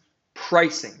sales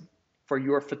pricing for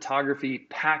your photography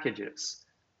packages,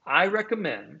 I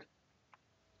recommend,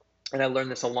 and I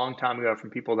learned this a long time ago from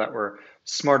people that were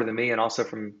smarter than me, and also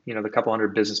from the couple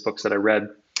hundred business books that I read,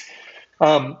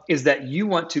 is that you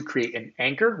want to create an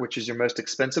anchor, which is your most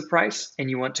expensive price, and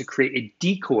you want to create a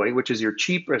decoy, which is your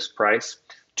cheapest price,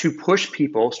 to push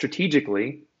people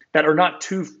strategically that are not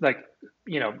too,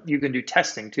 you can do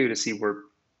testing too to see where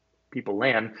people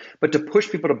land, but to push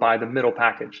people to buy the middle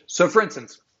package. So for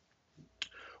instance,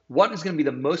 what is going to be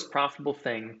the most profitable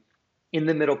thing in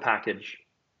the middle package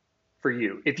for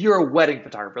you? If you're a wedding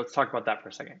photographer, let's talk about that for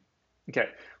a second. Okay,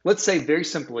 let's say very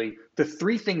simply, the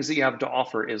 3 things that you have to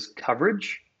offer is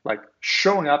coverage, like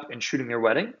showing up and shooting their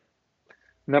wedding.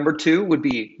 Number 2 would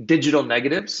be digital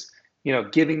negatives,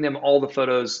 giving them all the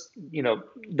photos,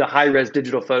 the high-res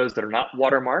digital photos that are not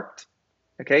watermarked.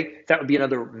 Okay, that would be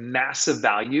another massive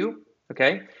value.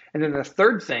 Okay, and then the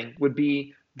third thing would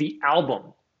be the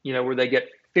album, where they get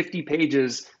 50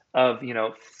 pages of,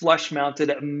 flush mounted,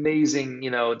 amazing,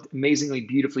 amazingly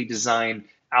beautifully designed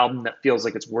album that feels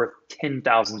like it's worth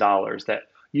 $10,000 that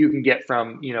you can get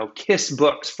from, Kiss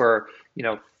Books for,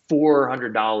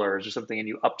 $400 or something, and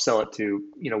you upsell it to,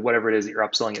 whatever it is that you're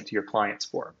upselling it to your clients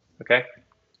for. Okay.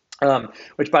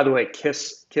 Which, by the way,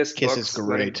 Kiss Books is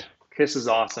great. Kiss is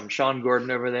awesome. Sean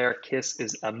Gordon over there. Kiss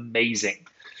is amazing.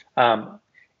 Is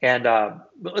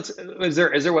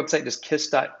there a website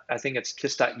just I think it's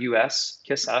kiss.us,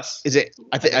 Kiss Us. Is it?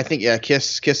 I think yeah,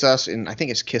 Kiss Us, and I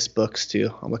think it's Kiss Books too.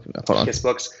 I'm looking up. Hold on. Kiss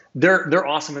Books. They're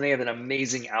awesome, and they have an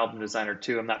amazing album designer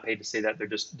too. I'm not paid to say that.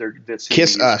 That's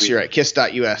Kiss Us. You're right.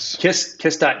 Kiss.us.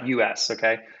 Kiss.us.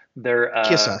 Okay. They're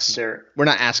Kiss Us. We're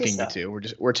not asking you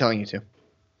to. We're telling you to.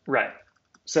 Right.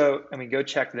 So go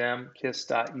check them.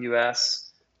 Kiss.us.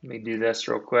 Let me do this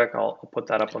real quick. I'll put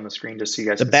that up on the screen just so you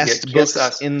guys can see it. The best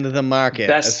books in the market.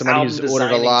 Best as somebody who's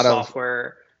ordered a lot of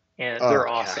software, and they're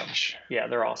awesome. Yeah,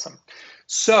 they're awesome.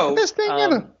 So the best thing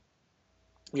ever.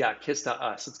 Yeah, Kiss to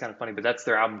Us. It's kind of funny, but that's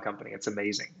their album company. It's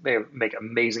amazing. They make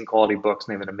amazing quality books,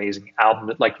 and they have an amazing album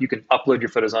that, like, you can upload your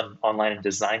photos online and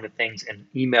design the things and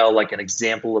email like an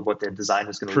example of what the design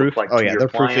is going to look Proof. like Oh to yeah, your their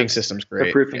proofing clients. system's The great.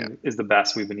 Yeah. proofing is the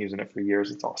best. We've been using it for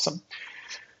years. It's awesome.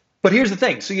 But here's the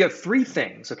thing. So you have three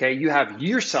things, okay? You have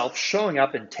yourself showing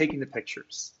up and taking the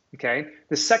pictures, okay?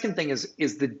 The second thing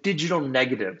is the digital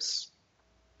negatives.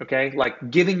 Okay,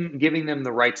 like giving them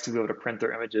the rights to be able to print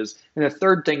their images. And the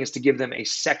third thing is to give them a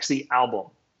sexy album.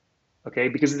 Okay,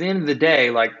 because at the end of the day,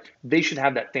 like, they should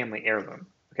have that family heirloom.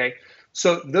 Okay,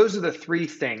 so those are the three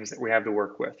things that we have to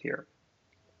work with here.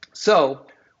 So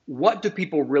what do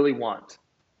people really want?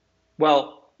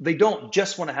 Well, they don't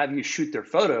just want to have you shoot their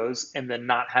photos and then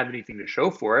not have anything to show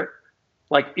for it.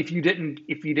 Like, if you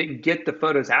didn't get the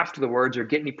photos afterwards or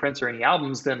get any prints or any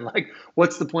albums, then, like,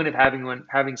 what's the point of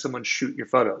having someone shoot your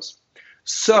photos?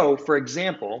 So, for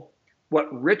example,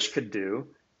 what Rich could do,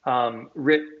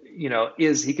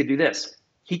 is he could do this.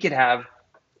 He could have,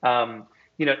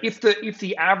 if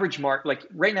the average mark, like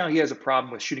right now, he has a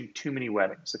problem with shooting too many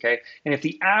weddings. Okay, and if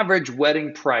the average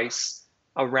wedding price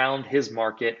around his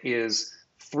market is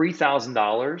 $3,000,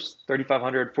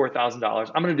 $3,500,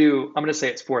 $4,000. I'm gonna say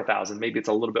it's 4,000. Maybe it's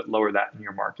a little bit lower that in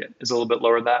your market. Is a little bit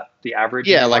lower that the average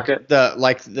in Yeah, your like market?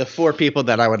 the four people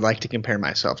that I would like to compare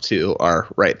myself to are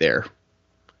right there.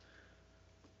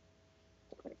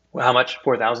 Well, how much?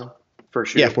 4,000 for Yeah,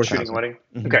 shooting a 4,000. wedding?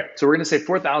 Mm-hmm. Okay, so we're gonna say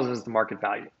 4,000 is the market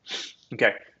value.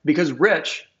 Okay, because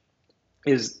Rich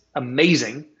is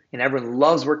amazing and everyone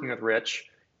loves working with Rich,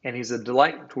 and he's a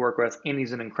delight to work with, and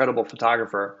he's an incredible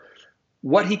photographer.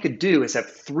 What he could do is have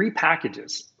three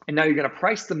packages. And now you're going to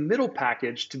price the middle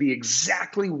package to be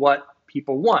exactly what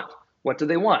people want. What do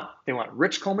they want? They want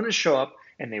Rich Coleman to show up,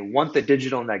 and they want the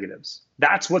digital negatives.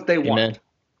 That's what they want. Amen.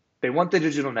 They want the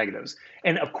digital negatives.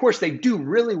 And of course, they do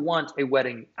really want a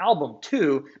wedding album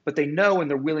too, but they know and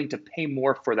they're willing to pay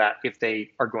more for that if they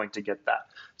are going to get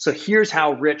that. So here's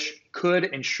how Rich could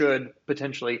and should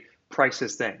potentially price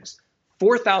his things.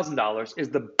 $4,000 is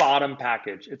the bottom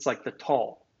package. It's like the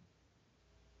tall.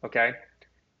 Okay.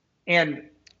 And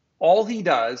all he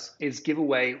does is give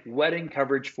away wedding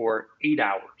coverage for 8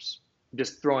 hours.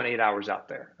 Just throwing 8 hours out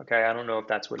there. Okay. I don't know if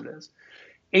that's what it is.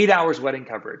 8 hours wedding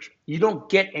coverage. You don't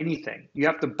get anything. You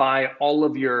have to buy all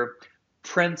of your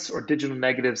prints or digital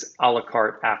negatives a la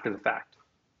carte after the fact.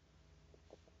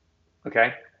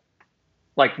 Okay.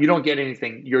 Like, you don't get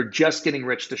anything. You're just getting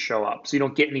Rich to show up. So you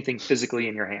don't get anything physically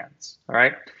in your hands. All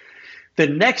right. The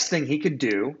next thing he could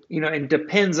do, and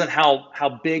depends on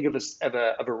how big of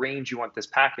a range you want this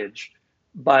package,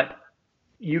 but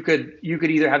you could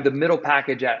either have the middle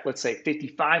package at, let's say,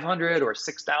 5,500 or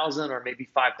 6,000 or maybe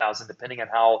 5,000, depending on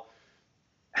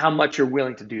how much you're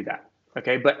willing to do that.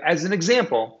 Okay, but as an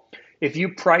example, if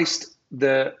you priced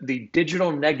the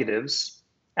digital negatives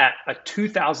at a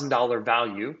 $2,000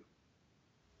 value,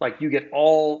 like, you get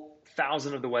all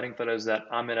 1,000 of the wedding photos that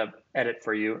I'm gonna edit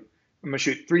for you. I'm going to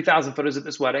shoot 3,000 photos at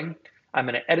this wedding. I'm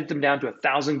going to edit them down to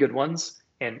 1,000 good ones.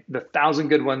 And the 1,000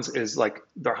 good ones is like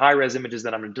their high res images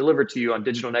that I'm going to deliver to you on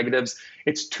digital negatives.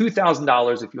 It's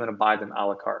 $2,000 if you want to buy them a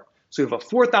la carte. So we have a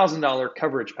 $4,000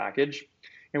 coverage package,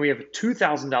 and we have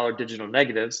 $2,000 digital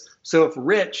negatives. So if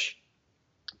Rich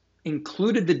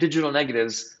included the digital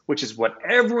negatives, which is what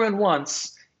everyone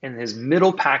wants, in his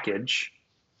middle package,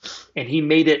 and he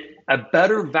made it a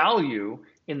better value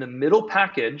in the middle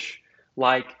package,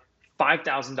 like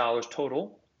 $5,000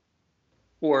 total,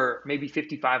 or maybe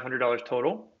 $5,500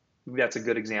 total. That's a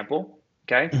good example.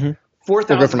 Okay. Mm-hmm.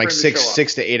 4,000 go from like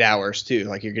 6 to 8 hours too.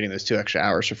 Like, you're getting those 2 extra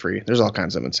hours for free. There's all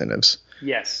kinds of incentives.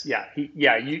 Yes. Yeah.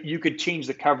 You could change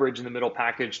the coverage in the middle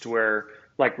package to where,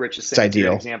 like Rich is saying, it's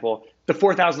ideal. For example, the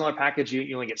 $4,000 package,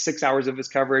 you only get 6 hours of his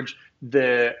coverage.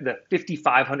 The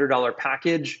 $5,500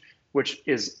 package, which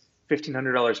is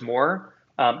 $1,500 more,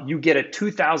 you get a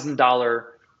 $2,000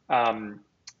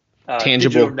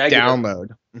 tangible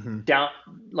download. Mm-hmm. Down,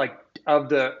 like, of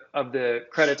the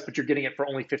credits, but you're getting it for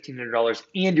only $1,500,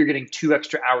 and you're getting 2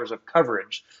 extra hours of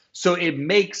coverage. So it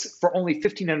makes, for only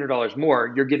 $1,500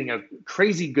 more, you're getting a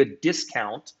crazy good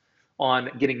discount on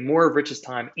getting more of Rich's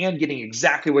time and getting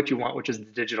exactly what you want, which is the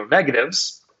digital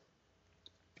negatives.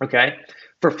 Okay,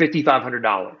 for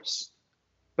 $5,500,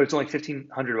 but it's only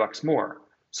 $1,500 more.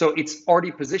 So it's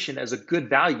already positioned as a good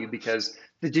value, because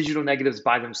the digital negatives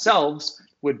by themselves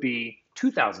would be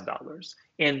 $2,000,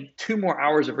 and 2 more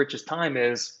hours of Rich's time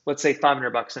is, let's say,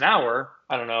 $500 an hour.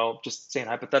 I don't know, just saying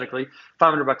hypothetically,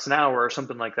 $500 an hour or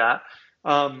something like that.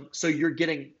 So you're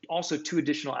getting also 2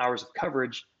 additional hours of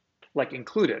coverage, like,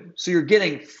 included. So you're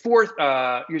getting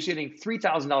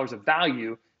 $3,000 of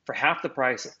value for half the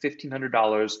price at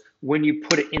 $1,500 when you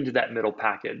put it into that middle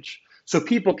package. So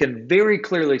people can very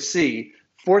clearly see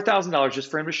 $4,000 just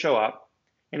for him to show up.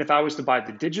 And if I was to buy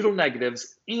the digital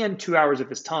negatives and 2 hours of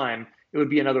his time, it would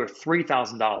be another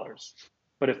 $3,000.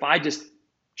 But if I just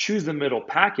choose the middle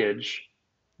package,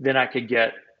 then I could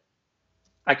get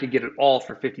it all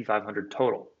for $5,500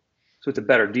 total. So it's a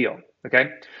better deal, okay?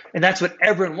 And that's what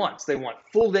everyone wants. They want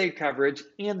full day coverage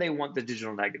and they want the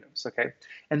digital negatives, okay?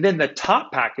 And then the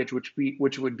top package,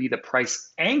 which would be the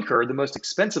price anchor, the most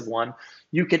expensive one,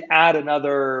 you could add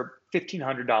another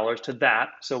 $1,500 to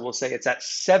that. So we'll say it's at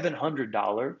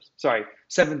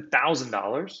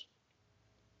 $7,000.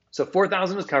 So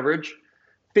 $4,000 is coverage,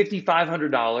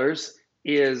 $5,500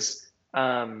 is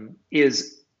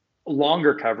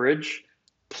longer coverage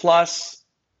plus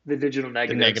the digital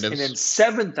negatives. And then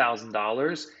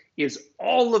 $7,000 is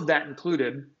all of that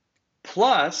included,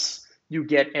 plus you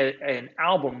get an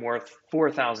album worth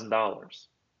 $4,000,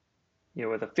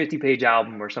 with a 50-page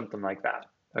album or something like that.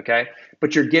 Okay,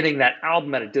 but you're getting that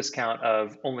album at a discount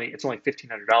of only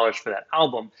 $1,500 for that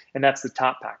album, and that's the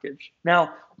top package.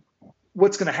 Now,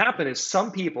 what's going to happen is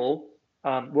some people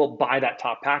will buy that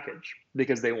top package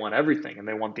because they want everything and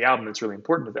they want the album that's really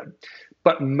important to them.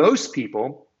 But most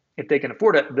people, if they can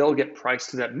afford it, they'll get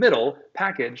priced to that middle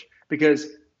package because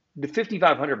the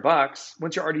 $5,500,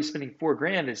 once you're already spending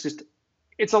 $4,000,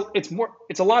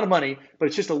 it's a lot of money, but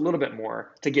it's just a little bit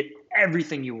more to get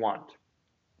everything you want.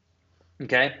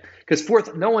 Okay, because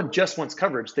no one just wants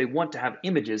coverage; they want to have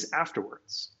images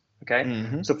afterwards. Okay,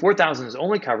 So $4,000 is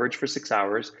only coverage for 6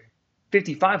 hours.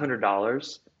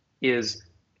 $5,500 is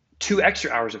 2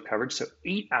 extra hours of coverage, so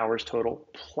 8 hours total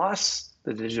plus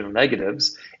the digital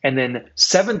negatives, and then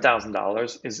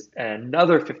 $7,000 is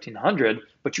another $1,500,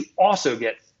 but you also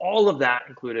get all of that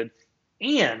included,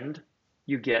 and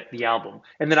you get the album.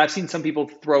 And then I've seen some people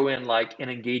throw in like an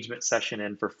engagement session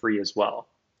in for free as well.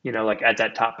 Like at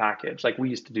that top package, like we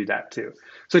used to do that too.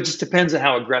 So it just depends on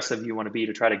how aggressive you want to be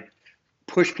to try to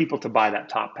push people to buy that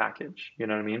top package. You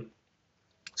know what I mean?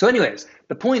 So anyways,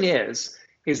 the point is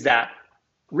that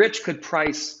Rich could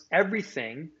price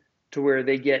everything to where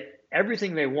they get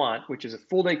everything they want, which is a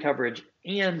full day coverage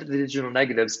and the digital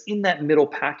negatives in that middle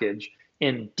package,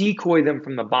 and decoy them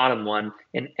from the bottom one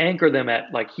and anchor them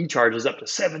at, like, he charges up to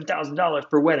 $7,000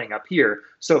 per wedding up here.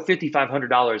 So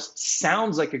 $5,500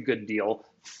 sounds like a good deal,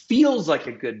 feels like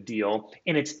a good deal,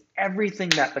 and it's everything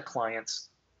that the clients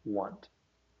want. Does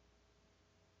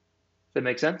that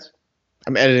make sense?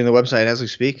 I'm editing the website as we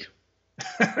speak.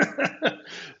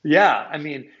 Yeah, I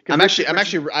mean, I'm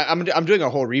doing a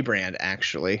whole rebrand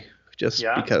actually, just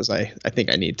because I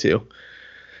think I need to.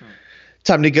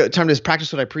 Time to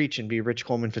practice what I preach and be Rich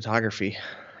Coleman Photography.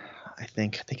 I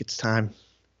think it's time.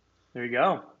 There you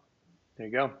go.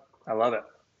 I love it.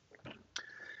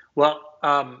 Well,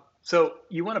 so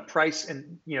you want to price,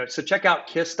 and so check out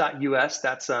kiss.us.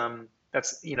 That's an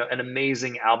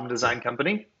amazing album design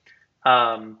company.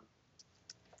 Album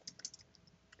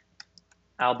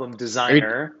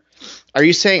designer. Are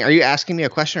you asking me a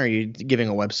question, or are you giving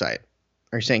a website?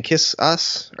 Are you saying kiss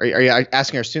us? Are you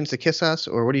asking our students to kiss us,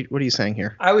 or what are you saying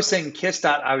here? I was saying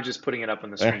I was just putting it up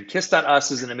on the screen.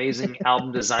 Kiss.us is an amazing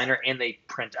album designer, and they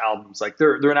print albums. Like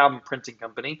they're an album printing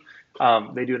company.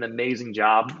 They do an amazing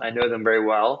job. I know them very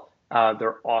well.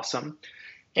 They're awesome.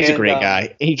 He's a great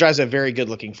guy. He drives a very good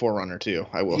looking 4Runner too,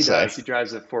 I will say. He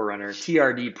drives a 4Runner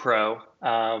TRD Pro.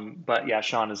 But yeah,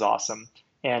 Sean is awesome.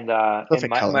 And my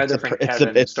other friend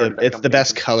Kevin started that it's the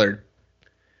best colored.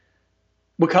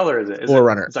 What color is it?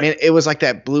 4Runner. I mean, it was like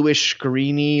that bluish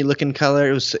greeny looking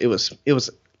color. It was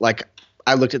like,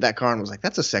 I looked at that car and was like,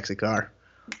 that's a sexy car.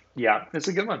 Yeah, it's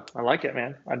a good one. I like it,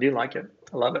 man. I do like it.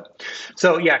 I love it.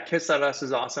 So yeah, Kiss.us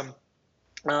is awesome.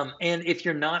 And if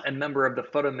you're not a member of the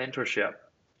Photo Mentorship,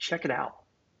 check it out.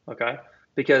 Okay.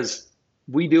 Because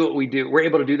we do what we do. We're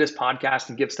able to do this podcast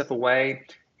and give stuff away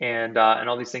and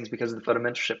all these things because of the Photo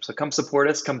Mentorship. So come support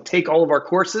us. Come take all of our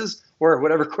courses or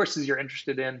whatever courses you're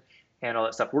interested in and all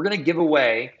that stuff. We're going to give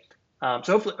away.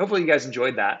 So hopefully you guys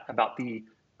enjoyed that about the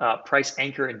price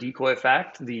anchor and decoy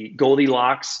effect, the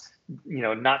Goldilocks,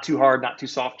 not too hard, not too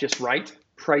soft, just right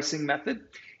pricing method.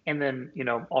 And then,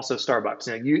 also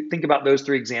Starbucks. You think about those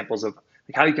 3 examples of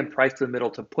like how you can price to the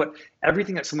middle to put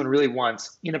everything that someone really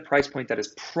wants in a price point that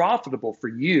is profitable for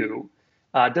you.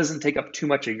 Doesn't take up too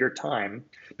much of your time.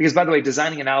 Because, by the way,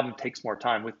 designing an album takes more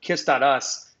time. With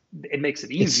Kiss.us, it makes it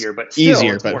easier, but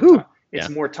still it's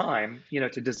more time,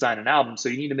 to design an album. So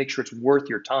you need to make sure it's worth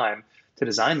your time to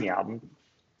design the album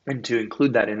and to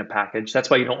include that in a package. That's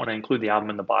why you don't want to include the album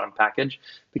in the bottom package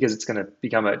because it's going to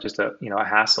become a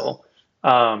hassle.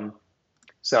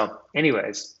 So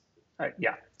anyways,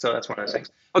 So that's one of those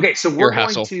things. Okay, so You're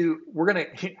we're gonna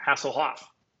Hasselhoff.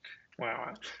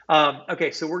 Wow. Okay,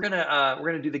 so we're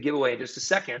gonna do the giveaway in just a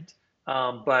second.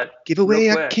 But Give away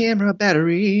real a quick, camera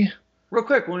battery. real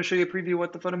quick, we want to show you a preview of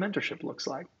what the photo mentorship looks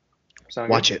like.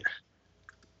 Sound Watch good? it.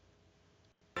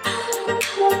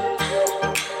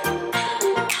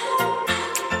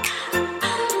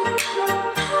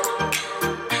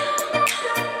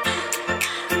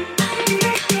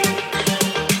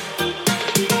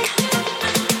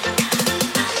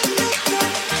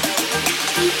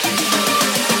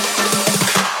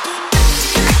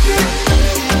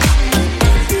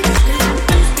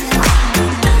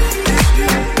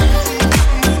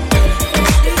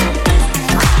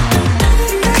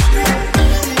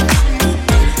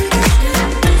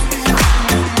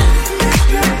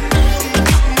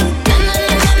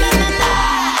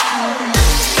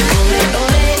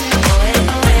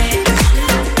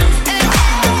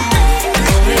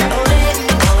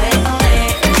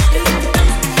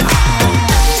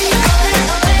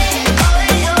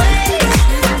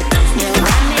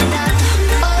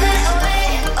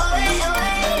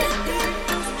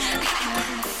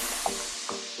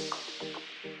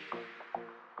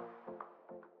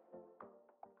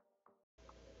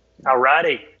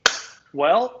 Alrighty.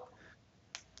 Well,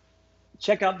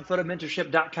 check out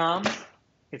thephotomentorship.com.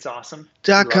 It's awesome.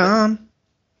 We love it. .com.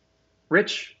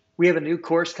 Rich, we have a new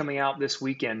course coming out this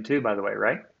weekend too, by the way,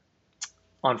 right?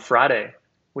 On Friday.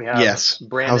 We have Yes.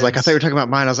 Brandon's. I was like, I thought you were talking about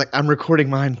mine. I was like, I'm recording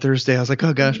mine Thursday. I was like,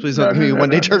 oh gosh, please don't give me a one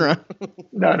day turnaround.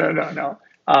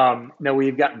 No,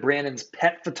 we've got Brandon's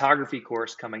pet photography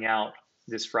course coming out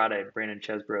this Friday. Brandon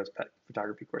Chesborough's pet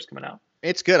photography course coming out.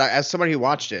 It's good. As somebody who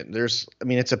watched it,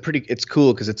 it's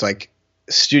cool because it's like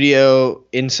studio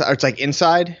inside. It's like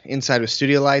inside with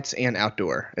studio lights and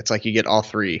outdoor. It's like you get all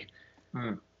three.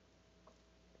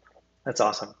 That's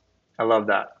awesome. I love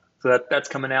that. So that's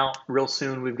coming out real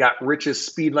soon. We've got Rich's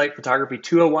Speedlight Photography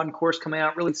 201 course coming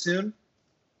out really soon.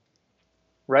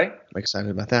 Right? I'm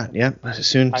excited about that. Yeah, as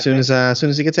soon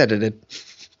as it gets edited.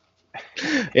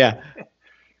 Yeah,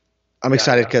 I'm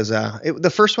excited because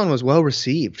the first one was well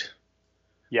received.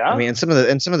 Yeah. I mean, and some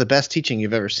of the best teaching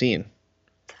you've ever seen.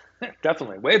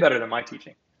 Definitely, way better than my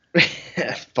teaching.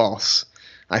 False.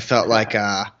 I felt like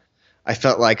Anakin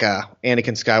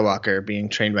Skywalker being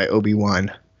trained by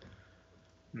Obi-Wan.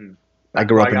 I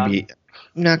grew up in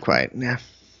not quite. Nah.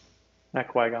 Not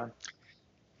Qui-Gon.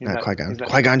 Not Qui-Gon.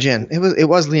 Qui-Gon Jinn. It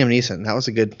was Liam Neeson. That was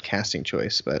a good casting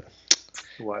choice, but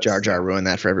Jar Jar ruined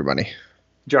that for everybody.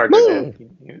 Jar Jar did.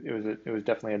 It was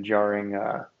definitely a jarring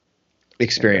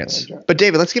experience. But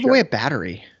David, let's give away a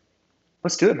battery.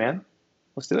 Let's do it, man.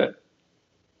 Let's do it.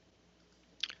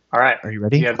 All right. Are you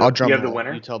ready? I'll drum. You have the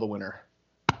winner. You tell the winner.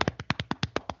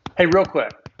 Hey, real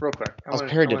quick. I was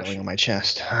paradiddling on my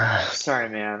chest. Sorry,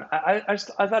 man. I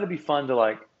thought it'd be fun to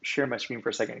like share my screen for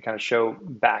a second and kind of show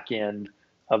back end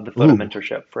of the photo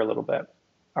mentorship for a little bit.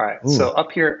 All right. So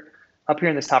up here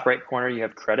in this top right corner, you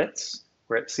have credits.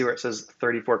 See where it says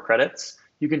 34 credits.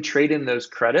 You can trade in those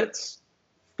credits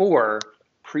for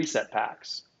preset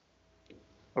packs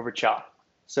over Chop.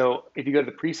 So if you go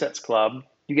to the presets club,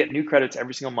 you get new credits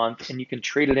every single month, and you can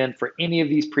trade it in for any of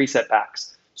these preset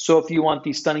packs. So if you want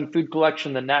the Stunning Food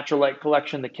Collection, the Natural Light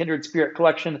Collection, the Kindred Spirit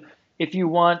Collection, if you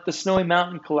want the Snowy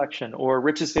Mountain Collection, or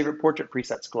Rich's Favorite Portrait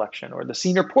Presets Collection, or the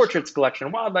Senior Portraits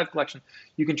Collection, Wildlife Collection,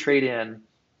 you can trade in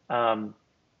a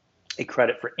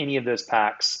credit for any of those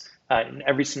packs. And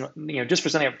every single, just for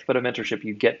signing up for Photo Mentorship,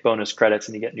 you get bonus credits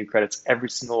and you get new credits every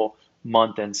single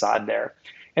month inside there.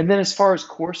 And then as far as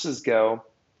courses go,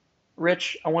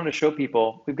 Rich, I wanted to show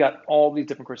people, we've got all these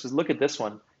different courses. Look at this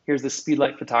one. Here's the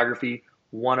Speedlight Photography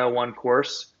 101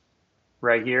 course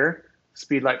right here.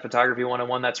 Speedlight Photography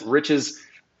 101. That's Rich's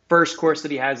first course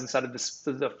that he has inside of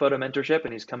the Photo Mentorship,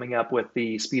 and he's coming up with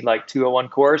the Speedlight 201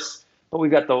 course. But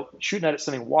we've got the Shooting at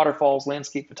Stunning Waterfalls,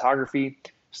 Landscape Photography,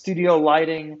 Studio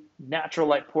Lighting, Natural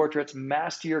Light Portraits,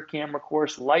 Master Your Camera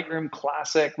course, Lightroom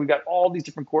Classic. We've got all these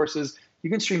different courses. You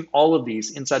can stream all of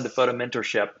these inside the Photo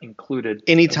Mentorship included.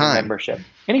 Anytime. Membership.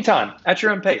 Anytime, at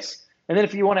your own pace. And then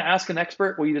if you want to ask an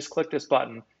expert, well, you just click this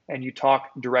button and you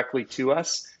talk directly to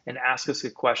us and ask us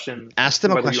a question. Ask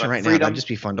them a question right now. That'd just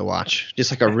be fun to watch.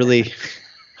 Just like a really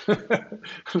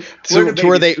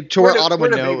to where Autumn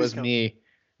would know it was me.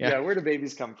 Yeah, where do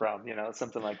babies come from?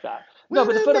 Something like that. No,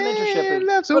 but the Photo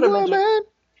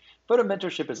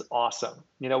Mentorship is awesome.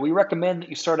 We recommend that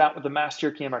you start out with the Master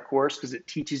Your Camera course because it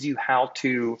teaches you how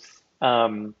to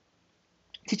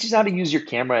use your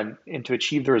camera and to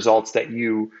achieve the results that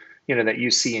you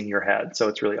see in your head. So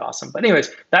it's really awesome. But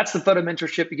anyways, that's the Photo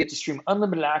Mentorship. You get to stream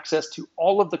unlimited access to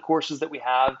all of the courses that we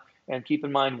have. And keep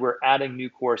in mind, we're adding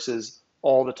new courses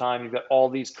all the time. You've got all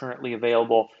these currently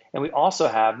available. And we also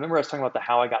have, remember I was talking about the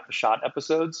How I Got the Shot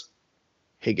episodes?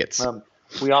 Higgets.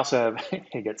 We also have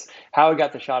Higgets. How I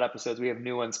Got the Shot episodes. We have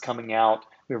new ones coming out.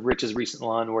 We have Rich's recent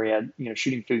one where he had,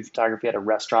 shooting food photography at a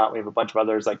restaurant. We have a bunch of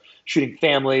others like shooting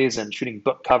families and shooting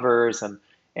book covers, and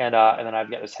then I've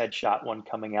got this headshot one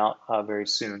coming out very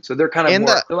soon. So they're kind of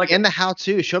the how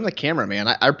to show them the camera, man.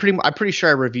 I'm pretty sure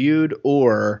I reviewed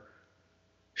or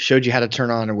showed you how to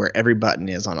turn on and where every button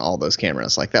is on all those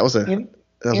cameras. Like that was a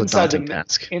daunting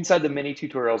task. Inside the mini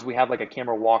tutorials, we have like a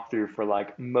camera walkthrough for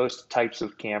like most types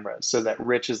of cameras, so that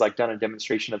Rich has like done a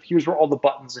demonstration of here's where all the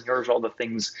buttons and here's where all the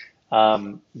things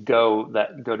go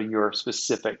to your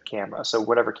specific camera. So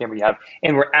whatever camera you have,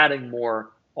 and we're adding more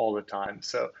all the time.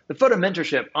 So the photo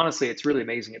mentorship, honestly, it's really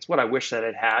amazing. It's what I wish that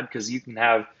it had, because you can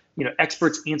have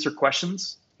experts answer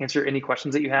any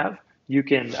questions that you have. You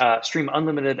can stream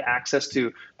unlimited access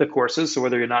to the courses. So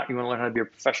whether or not you want to learn how to be a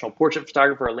professional portrait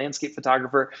photographer or landscape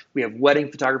photographer, we have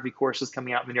wedding photography courses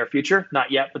coming out in the near future.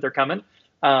 Not yet, but they're coming.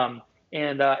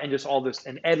 And just all this,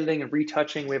 and editing and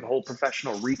retouching. We have a whole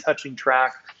professional retouching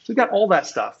track. So we've got all that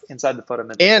stuff inside the Photo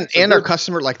Mentorship. And our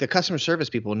customer service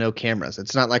people know cameras.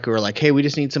 It's not like we're like, hey, we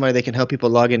just need somebody that can help people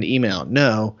log into email.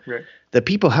 No, right. The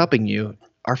people helping you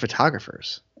are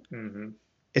photographers. Mm-hmm.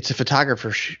 It's a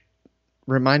photographer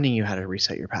reminding you how to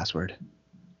reset your password.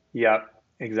 Yep,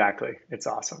 exactly. It's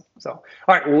awesome. So, all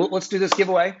right, well, let's do this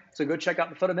giveaway. So go check out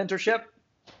the Photo Mentorship.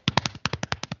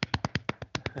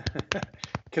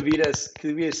 Kavita's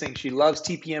saying she loves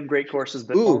TPM great courses,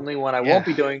 but only one I won't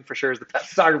be doing for sure is the pet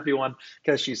photography one,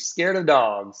 because she's scared of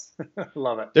dogs.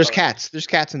 Love it. There's cats. There's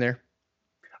cats in there.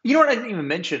 You know what I didn't even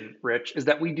mention, Rich, is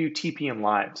that we do TPM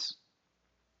lives.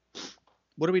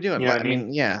 What are we doing? I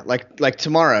mean, yeah, like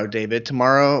tomorrow, David.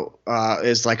 Tomorrow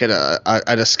is like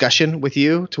a discussion with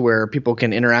you to where people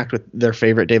can interact with their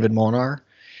favorite David Molnar.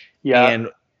 Yeah,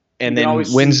 and then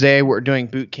Wednesday we're doing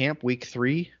boot camp week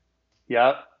 3.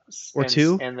 Yeah, or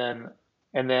 2, and then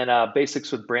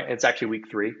basics with Brandon. It's actually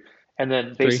week 3, and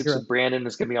then basics with Brandon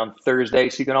is going to be on Thursday.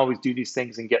 So you can always do these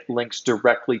things and get links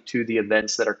directly to the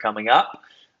events that are coming up.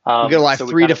 We go live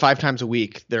 3 to 5 times a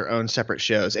week, their own separate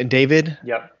shows. And David.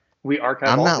 Yep. We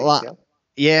archive all these.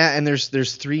 Yeah, and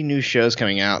there's 3 new shows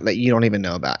coming out that you don't even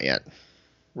know about yet.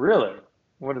 Really?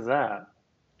 What is that?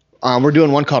 We're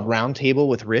doing one called Roundtable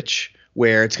with Rich,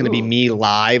 where it's going to be me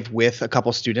live with a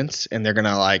couple students, and we're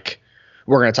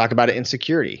going to talk about it in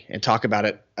security and talk about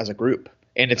it as a group.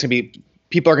 And it's going to be,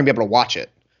 people are going to be able to watch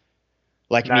it.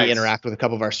 Like me interact with a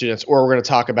couple of our students, or we're going to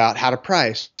talk about how to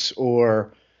price,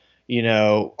 or, it's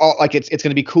going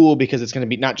to be cool because it's going to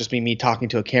be not just me talking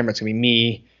to a camera. It's going to be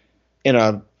me in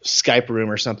a Skype room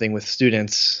or something with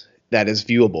students that is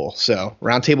viewable. So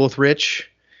Roundtable with Rich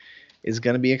is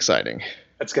going to be exciting.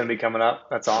 That's going to be coming up.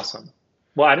 That's awesome.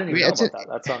 Well, I didn't even know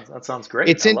about that. That sounds great.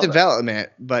 It's in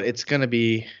development, but it's going to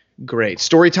be great.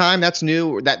 Storytime, that's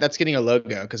new. That's getting a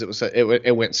logo because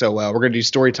it went so well. We're going to do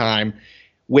Storytime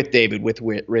with David, with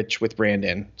Rich, with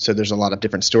Brandon. So there's a lot of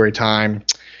different Storytime.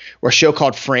 Or a show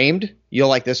called Framed. You'll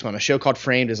like this one. A show called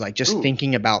Framed is like just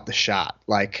thinking about the shot.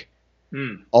 Like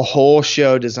a whole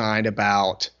show designed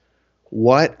about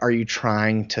what are you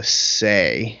trying to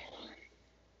say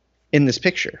in this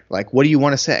picture? Like, what do you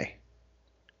want to say?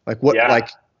 Like what? Yeah. Like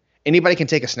anybody can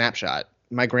take a snapshot.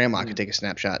 My grandma could take a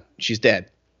snapshot. She's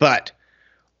dead. But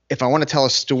if I want to tell a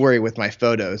story with my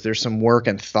photos, there's some work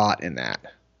and thought in that.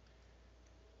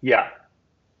 Yeah.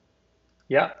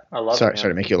 Yeah, I love it. Sorry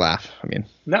to make you laugh. I mean,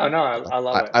 no, I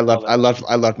love it.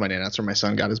 I loved my name. That's where my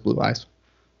son got his blue eyes.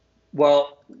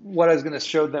 Well, what I was going to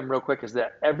show them real quick is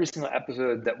that every single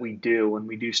episode that we do, when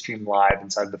we do stream live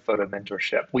inside the Photo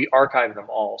Mentorship, we archive them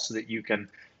all so that you can.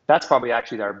 That's probably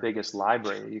actually our biggest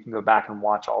library. You can go back and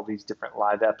watch all these different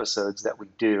live episodes that we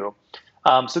do.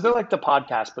 So they're like the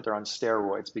podcast, but they're on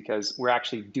steroids because we're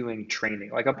actually doing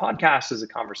training. Like a podcast is a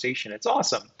conversation. It's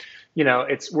awesome.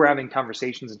 We're having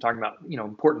conversations and talking about,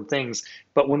 important things.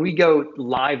 But when we go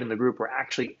live in the group, we're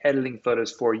actually editing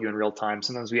photos for you in real time.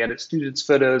 Sometimes we edit students'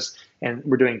 photos and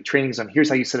we're doing trainings on here's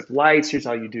how you set up lights. Here's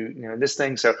how you do, this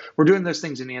thing. So we're doing those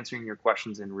things and answering your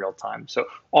questions in real time. So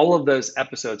all of those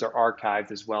episodes are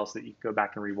archived as well so that you can go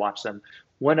back and rewatch them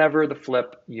whenever the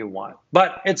flip you want.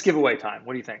 But it's giveaway time.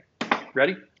 What do you think?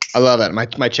 Ready? I love it.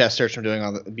 My chest hurts from doing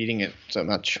all the beating it so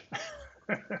much.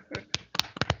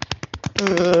 You're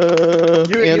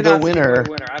the winner.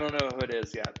 I don't know who it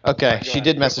is yet. Okay, she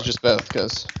did message us both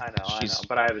because I know,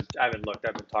 but I haven't looked.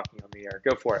 I've been talking on the air.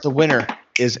 Go for it. The winner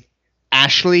is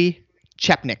Ashley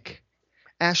Chepnick.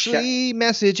 Ashley,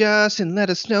 message us and let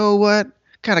us know what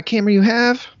kind of camera you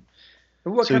have.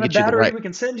 What kind of battery we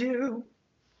can send you.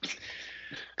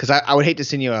 because I would hate to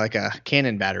send you like a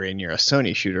Canon battery and you're a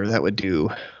Sony shooter. That would do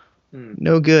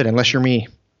no good unless you're me.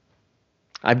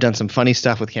 I've done some funny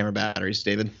stuff with camera batteries,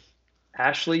 David.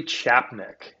 Ashley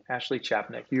Chapnick,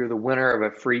 you're the winner of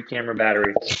a free camera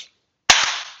battery.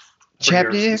 For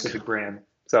your specific brand.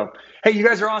 So, hey, you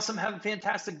guys are awesome. Have a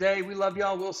fantastic day. We love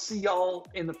y'all. We'll see y'all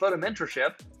in the photo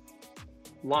mentorship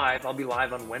live. I'll be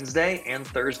live on Wednesday and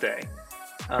Thursday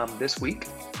this week.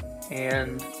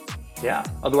 And yeah,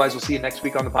 otherwise we'll see you next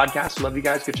week on the podcast. Love you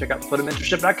guys. Go check out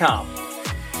photomentorship.com.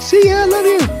 See ya. I love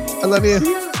you. I love you.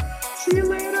 See you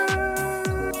later.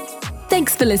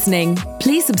 Thanks for listening.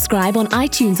 Please subscribe on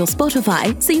iTunes or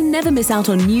Spotify so you never miss out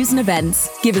on news and events.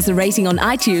 Give us a rating on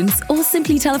iTunes or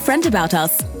simply tell a friend about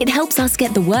us. It helps us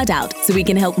get the word out so we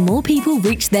can help more people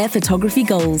reach their photography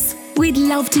goals. We'd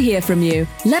love to hear from you.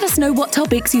 Let us know what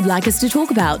topics you'd like us to talk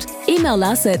about. Email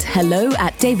us at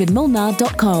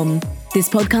hello@davidmolnar.com. This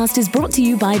podcast is brought to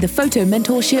you by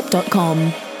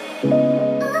thephotomentorship.com.